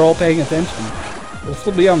important that you were all paying attention. This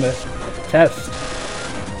will be on the test.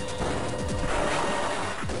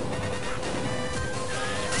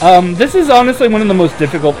 This is honestly one of the most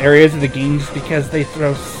difficult areas of the game just because they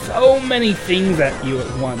throw so many things at you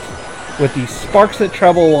at once. With these sparks that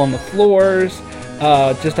travel on the floors,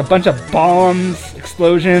 just a bunch of bombs,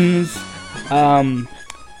 explosions,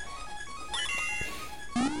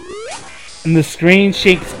 and the screen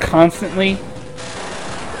shakes constantly.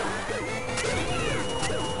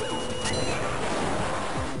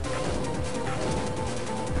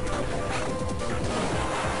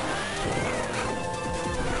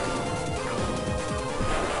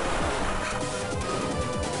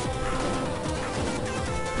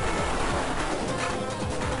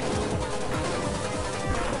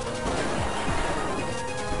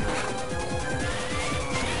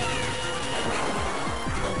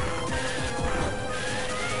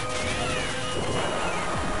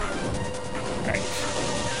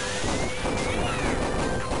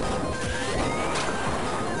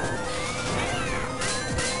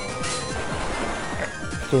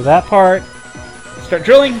 So that part, start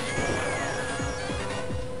drilling.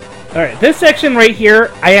 Alright, this section right here,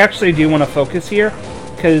 I actually do want to focus here,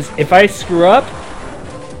 because if I screw up,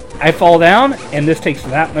 I fall down, and this takes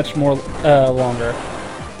that much more longer.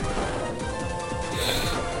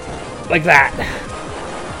 Like that.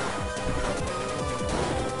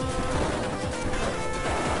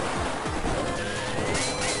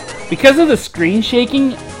 Because of the screen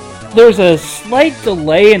shaking, there's a slight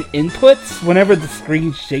delay in inputs whenever the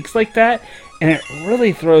screen shakes like that, and it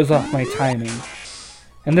really throws off my timing.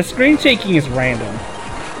 And the screen shaking is random.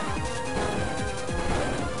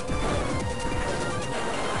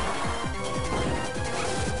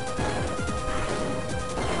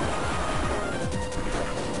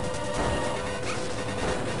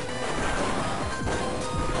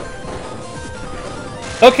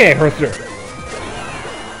 Okay, we're through.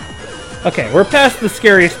 Okay, we're past the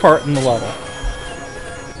scariest part in the level.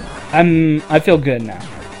 I feel good now.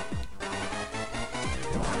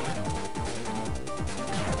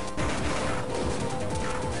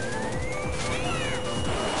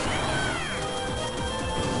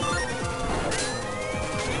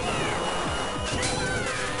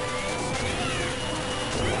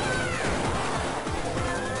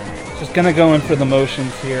 Just gonna go in for the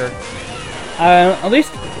motions here. At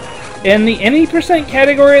least in the any percent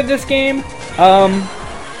category of this game,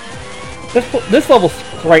 this level's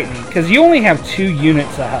frightening because you only have 2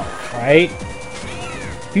 units of health, right?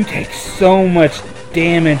 You take so much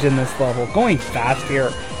damage in this level. Going fast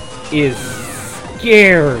here is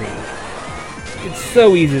scary. It's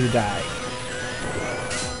so easy to die.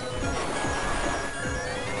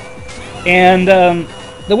 And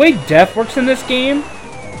the way death works in this game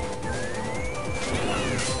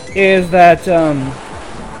is that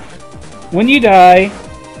when you die,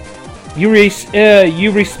 you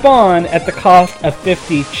respawn at the cost of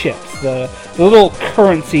 50 chips, the little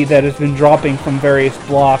currency that has been dropping from various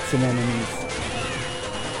blocks and enemies.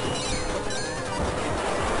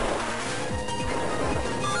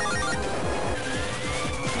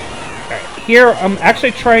 Alright, here I'm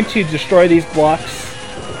actually trying to destroy these blocks,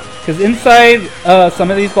 because inside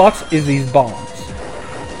some of these blocks is these bombs.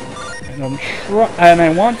 And I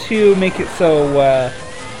want to make it so,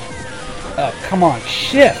 come on,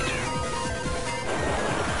 shift!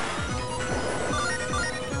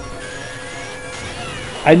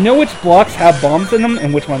 I know which blocks have bombs in them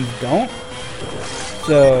and which ones don't,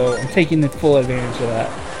 so I'm taking the full advantage of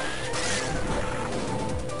that.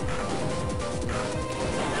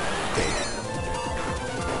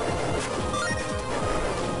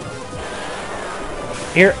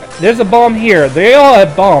 Here, there's a bomb here. They all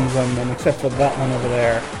have bombs on them except for that one over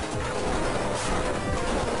there.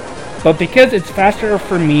 But because it's faster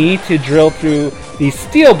for me to drill through these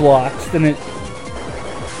steel blocks than it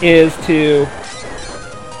is to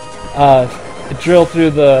drill through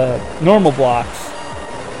the normal blocks.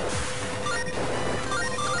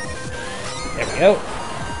 There we go.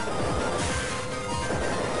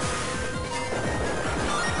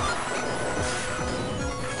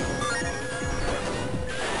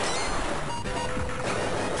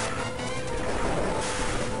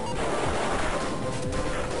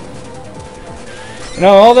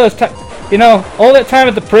 You know, all that time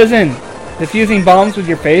at the prison defusing bombs with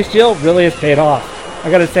your face, Jill, really has paid off. I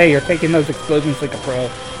gotta say, you're taking those explosions like a pro.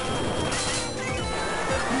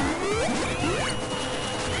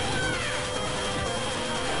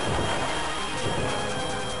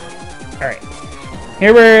 Alright.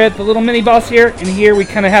 Here we're at the little mini boss here, and here we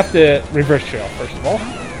kind of have to reverse drill, first of all.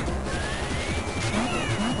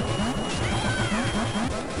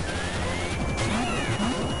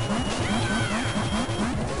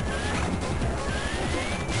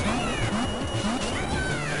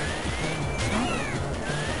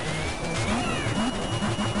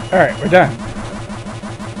 Alright, we're done.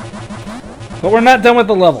 But we're not done with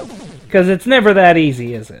the level, because it's never that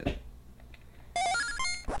easy, is it?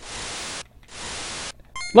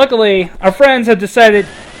 Luckily, our friends have decided,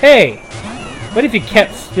 hey, what if you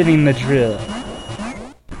kept spinning the drill?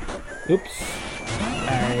 Oops.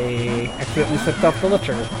 I accidentally slipped off the left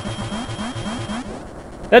trigger.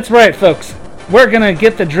 That's right, folks. We're gonna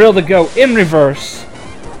get the drill to go in reverse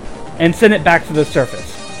and send it back to the surface.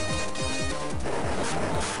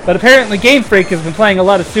 But apparently Game Freak has been playing a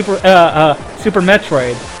lot of Super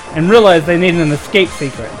Metroid and realized they needed an escape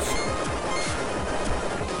sequence.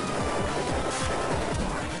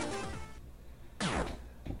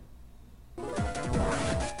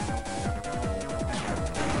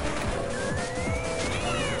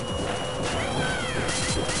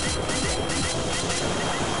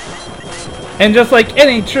 And just like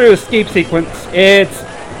any true escape sequence, it's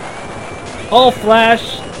all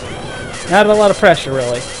flash. Not a lot of pressure,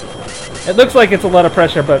 really. It looks like it's a lot of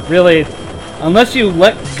pressure, but really, unless you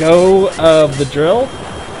let go of the drill,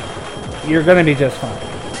 you're gonna be just fine.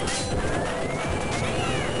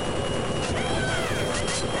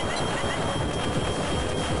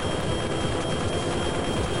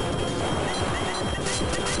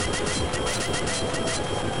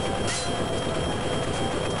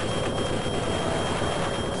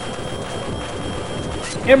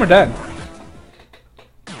 And we're done.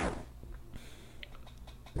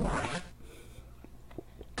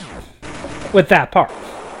 With that part.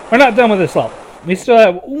 We're not done with this level. We still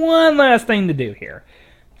have one last thing to do here.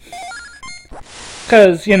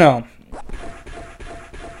 Because, you know,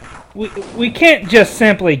 we can't just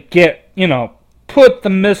simply get, you know, put the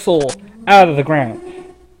missile out of the ground.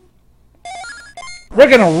 We're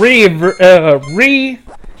gonna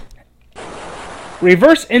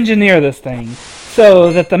reverse engineer this thing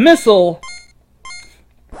so that the missile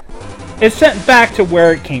is sent back to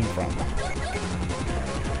where it came from.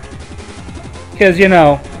 Because, you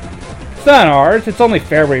know, it's not ours. It's only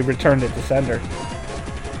fair we returned it to sender.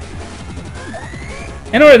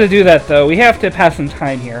 In order to do that, though, we have to pass some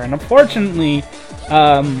time here. And unfortunately, we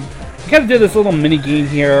gotta do this little mini-game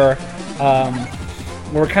here.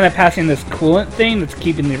 Where we're kind of passing this coolant thing that's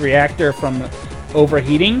keeping the reactor from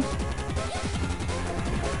overheating.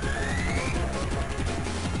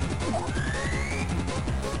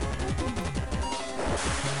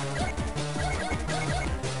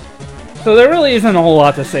 So there really isn't a whole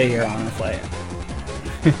lot to say here, honestly.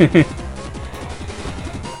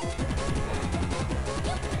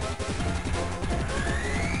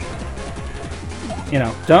 You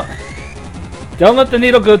know, don't let the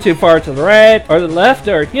needle go too far to the right or the left,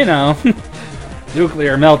 or you know,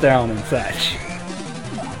 nuclear meltdown and such.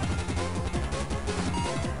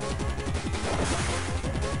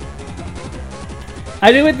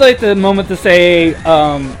 I do would like the moment to say,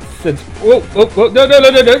 since whoa, no.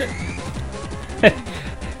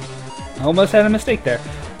 Almost had a mistake there.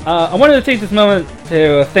 I wanted to take this moment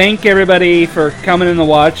to thank everybody for coming in to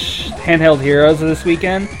watch Handheld Heroes this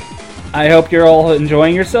weekend. I hope you're all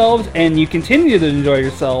enjoying yourselves, and you continue to enjoy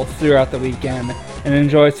yourselves throughout the weekend, and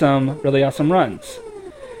enjoy some really awesome runs.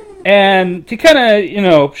 And to kind of, you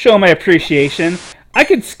know, show my appreciation, I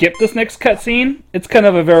could skip this next cutscene. It's kind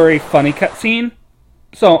of a very funny cutscene,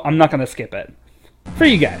 so I'm not going to skip it. For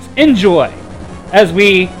you guys, enjoy as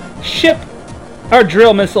we ship our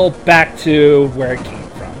drill missile back to where it came from.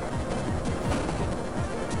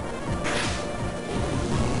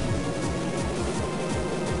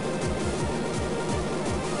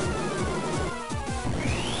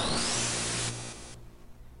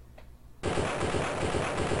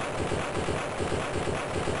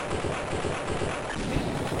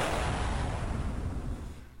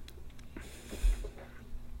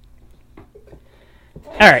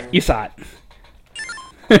 Alright, you saw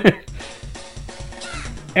it.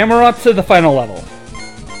 And we're up to the final level.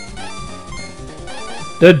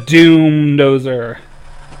 The Doom Dozer.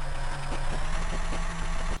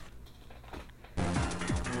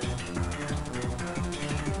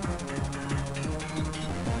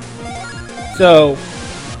 So,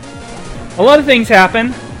 a lot of things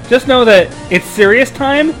happen. Just know that it's serious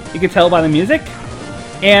time. You can tell by the music.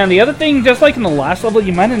 And the other thing, just like in the last level,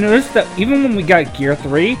 you might have noticed that even when we got Gear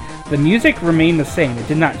 3, the music remained the same. It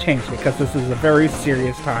did not change because this is a very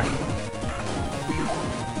serious time.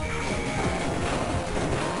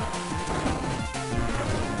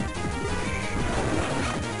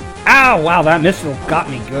 Ow! Wow, that missile got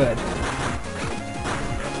me good.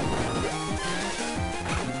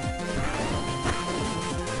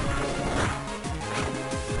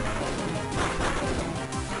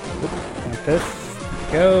 Oops, like this.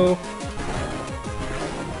 Go.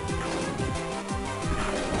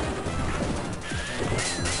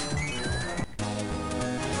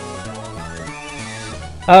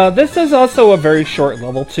 This is also a very short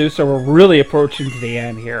level too, so we're really approaching to the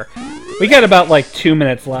end here. We got about like 2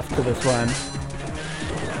 minutes left to this run.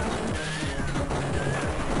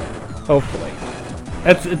 Hopefully.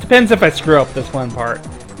 It depends if I screw up this one part,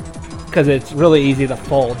 because it's really easy to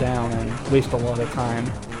fall down and waste a lot of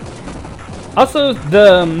time. Also,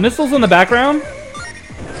 the missiles in the background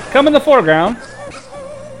come in the foreground,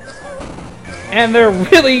 and they're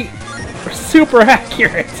really super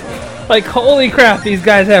accurate. Like, holy crap, these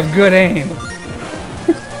guys have good aim.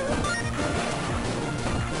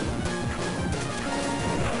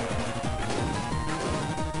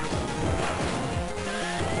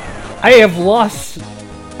 I have lost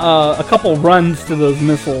a couple runs to those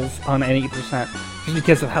missiles on 80% just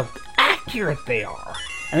because of how accurate they are.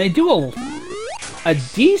 And they do a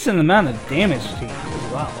decent amount of damage to you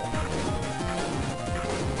as well.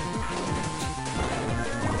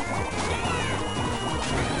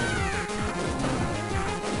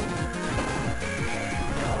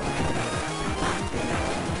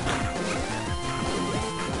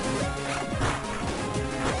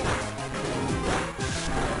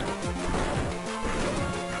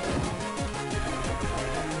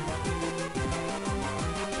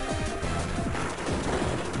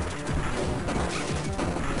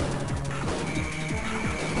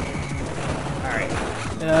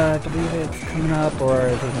 I believe it's coming up, or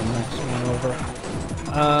is it the next one over?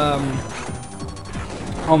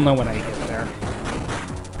 I'll know when I get there.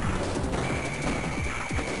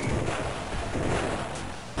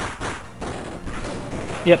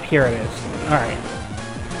 Yep, here it is. Alright.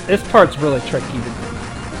 This part's really tricky to do.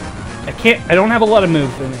 I don't have a lot of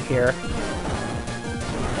moves in here.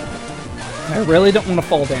 I really don't want to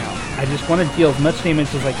fall down. I just want to deal as much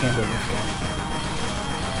damage as I can to this guy.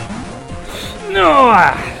 No!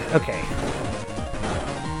 Okay.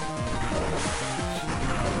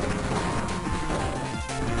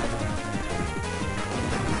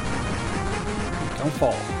 Don't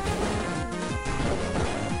fall.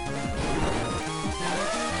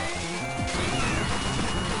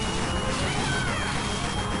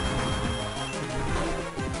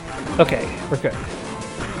 Okay, we're good.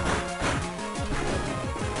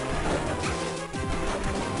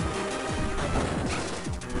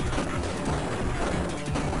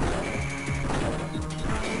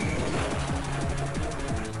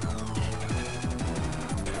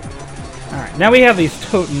 Alright, now we have these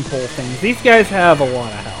totem pole things. These guys have a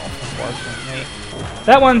lot of health, unfortunately.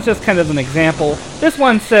 That one's just kind of an example. This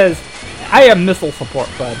one says, I have missile support,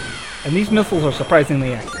 bud. And these missiles are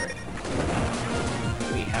surprisingly accurate.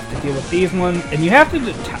 We have to deal with these ones, and you have to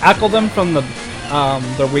tackle them from the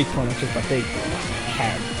weak point, which is the big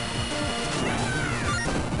head.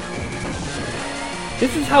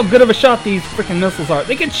 This is how good of a shot these freaking missiles are.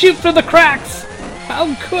 They can shoot through the cracks!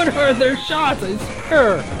 How good are their shots, I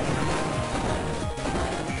swear!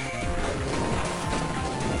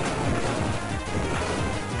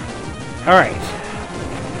 Alright.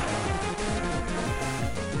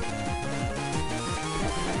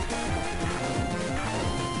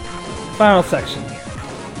 Final section here.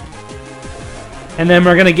 And then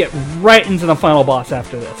we're going to get right into the final boss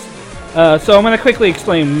after this. So I'm going to quickly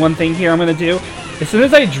explain one thing here I'm going to do. As soon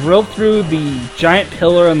as I drill through the giant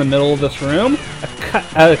pillar in the middle of this room,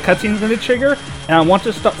 a cutscene is going to trigger, and I want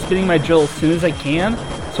to stop spinning my drill as soon as I can,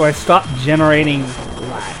 so I stop generating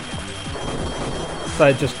lag. So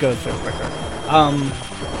it just goes through quicker.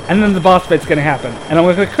 And then the boss fight's going to happen. And I'm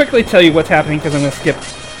going to quickly tell you what's happening because I'm going to skip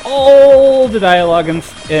all the dialogue and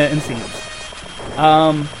scenes.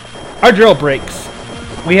 Our drill breaks.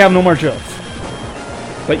 We have no more drills.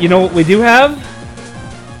 But you know what we do have?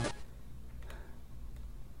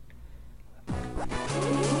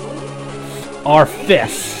 Our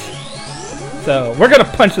fists. So we're going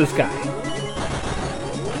to punch this guy.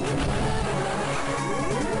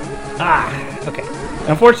 Ah, okay.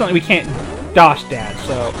 Unfortunately, we can't dodge dash,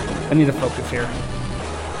 so I need to focus here.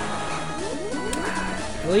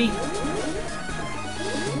 Really?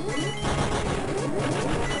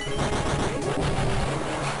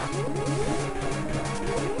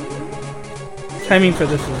 Timing for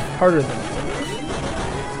this is harder than it looks.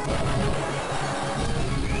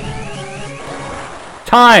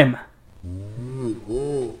 Time!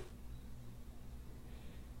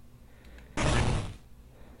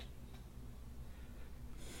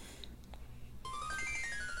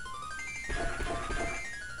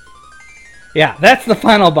 Yeah, that's the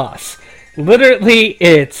final boss. Literally,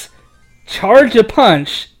 it's charge a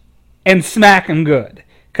punch and smack him good.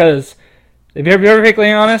 Because, if you're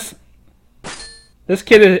perfectly honest, this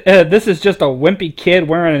kid is, this is just a wimpy kid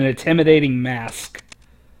wearing an intimidating mask.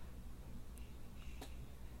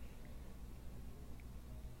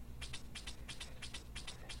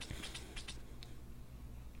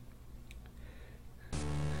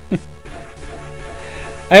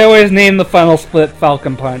 I always name the final split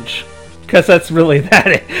Falcon Punch. Because that's really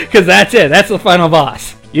that. Because that's it. That's the final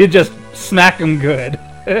boss. You just smack him good.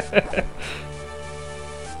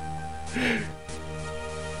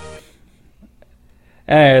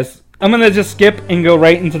 Anyways, I'm gonna just skip and go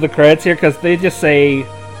right into the credits here because they say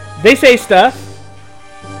stuff.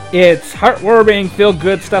 It's heartwarming, feel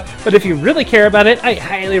good stuff. But if you really care about it, I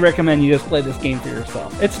highly recommend you just play this game for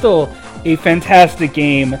yourself. It's still a fantastic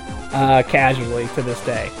game, casually to this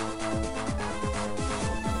day.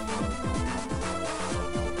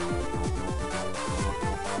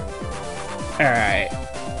 Alright.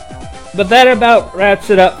 But that about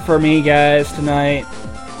wraps it up for me, guys, tonight.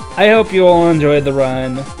 I hope you all enjoyed the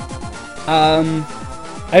run.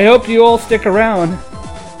 I hope you all stick around.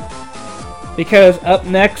 Because up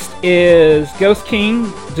next is Ghost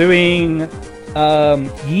King doing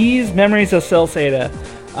Yee's Memories of Cell Seda.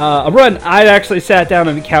 A run I'd actually sat down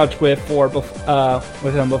on the couch with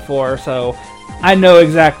him before, so I know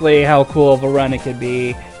exactly how cool of a run it could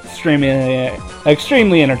be.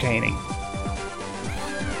 Extremely entertaining.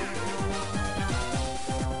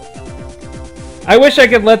 I wish I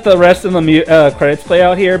could let the rest of the credits play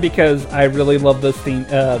out here because I really love this theme,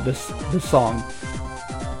 this song.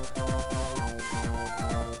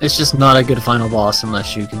 It's just not a good final boss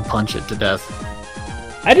unless you can punch it to death.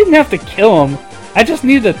 I didn't have to kill him. I just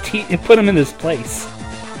needed to put him in his place.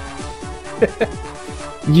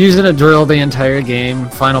 Using a drill the entire game,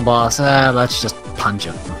 final boss, let's just punch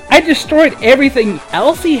him. I destroyed everything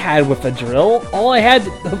else he had with a drill. All I had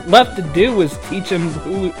left to do was teach him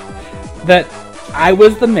that I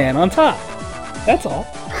was the man on top. That's all.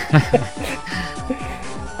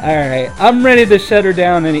 Alright, I'm ready to shut her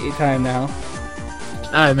down anytime now.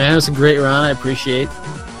 Alright, man, it was a great run. I appreciate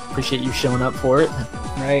you showing up for it.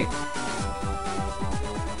 Right.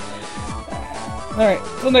 Alright,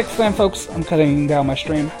 till next time, folks, I'm cutting down my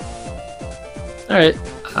stream. Alright,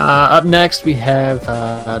 up next we have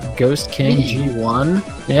Ghost King G1.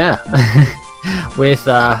 Yeah. With,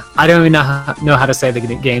 I don't even know how to say the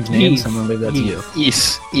game's name, so I'm going to leave that to you.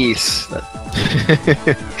 East.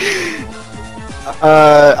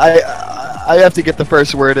 I have to get the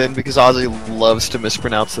first word in because Ozzy loves to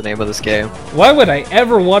mispronounce the name of this game. Why would I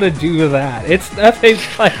ever want to do that? It's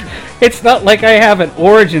not like I have an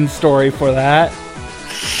origin story for that.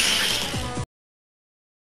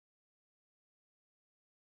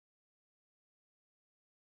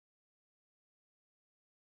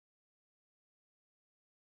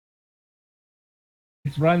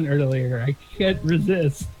 run earlier. I can't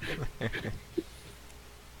resist.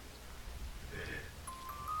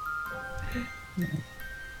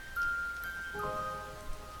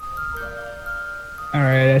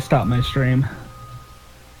 Alright, I stopped my stream.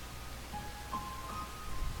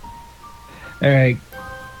 Alright.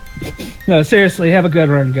 No, seriously, have a good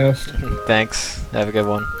run, Ghost. Thanks. Have a good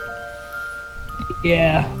one.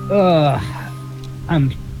 Yeah. I'm.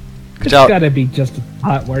 Good It's job. gotta be just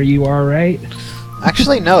hot where you are, right?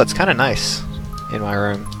 Actually, no, it's kind of nice in my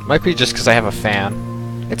room. Might be just because I have a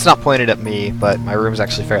fan. It's not pointed at me, but my room's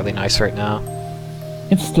actually fairly nice right now.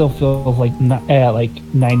 It still feels like like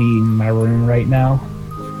 90 in my room right now.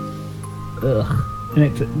 Ugh. And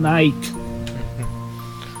it's at night.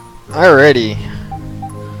 Alrighty.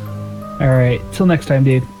 Alright, till next time,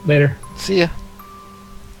 dude. Later. See ya.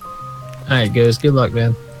 Alright, Ghost. Good luck,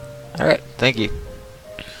 man. Alright, thank you.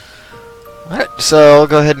 Alright, so I'll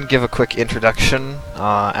go ahead and give a quick introduction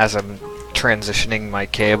as I'm transitioning my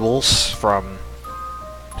cables from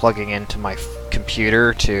plugging into my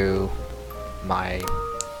computer to my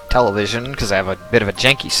television, because I have a bit of a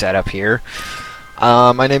janky setup here.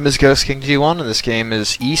 My name is Ghost King G1, and this game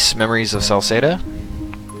is Ys Memories of Salceda.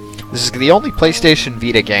 This is the only PlayStation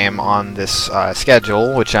Vita game on this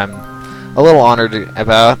schedule, which I'm a little honored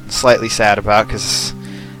about, slightly sad about, because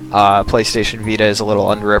PlayStation Vita is a little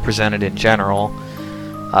underrepresented in general.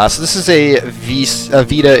 So this is a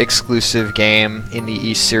Vita exclusive game in the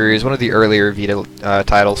Ys series, one of the earlier Vita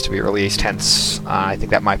titles to be released, hence I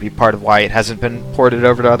think that might be part of why it hasn't been ported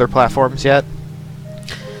over to other platforms yet.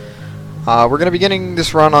 We're going to be getting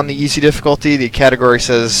this run on the easy difficulty. The category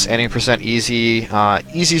says any % easy.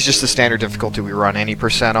 Easy is just the standard difficulty we run any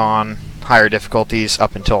 % on. Higher difficulties,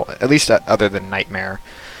 up until, at least other than Nightmare,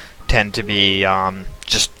 tend to be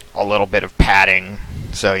just a little bit of padding.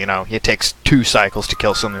 So, you know, it takes 2 cycles to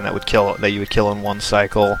kill something that you would kill in 1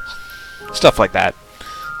 cycle. Stuff like that.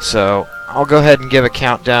 So, I'll go ahead and give a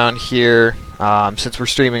countdown here. Since we're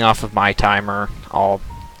streaming off of my timer, I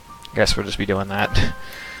guess we'll just be doing that.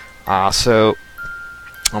 So,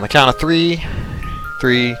 on the count of 3,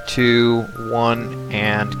 3, 2, 1,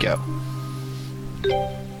 and go.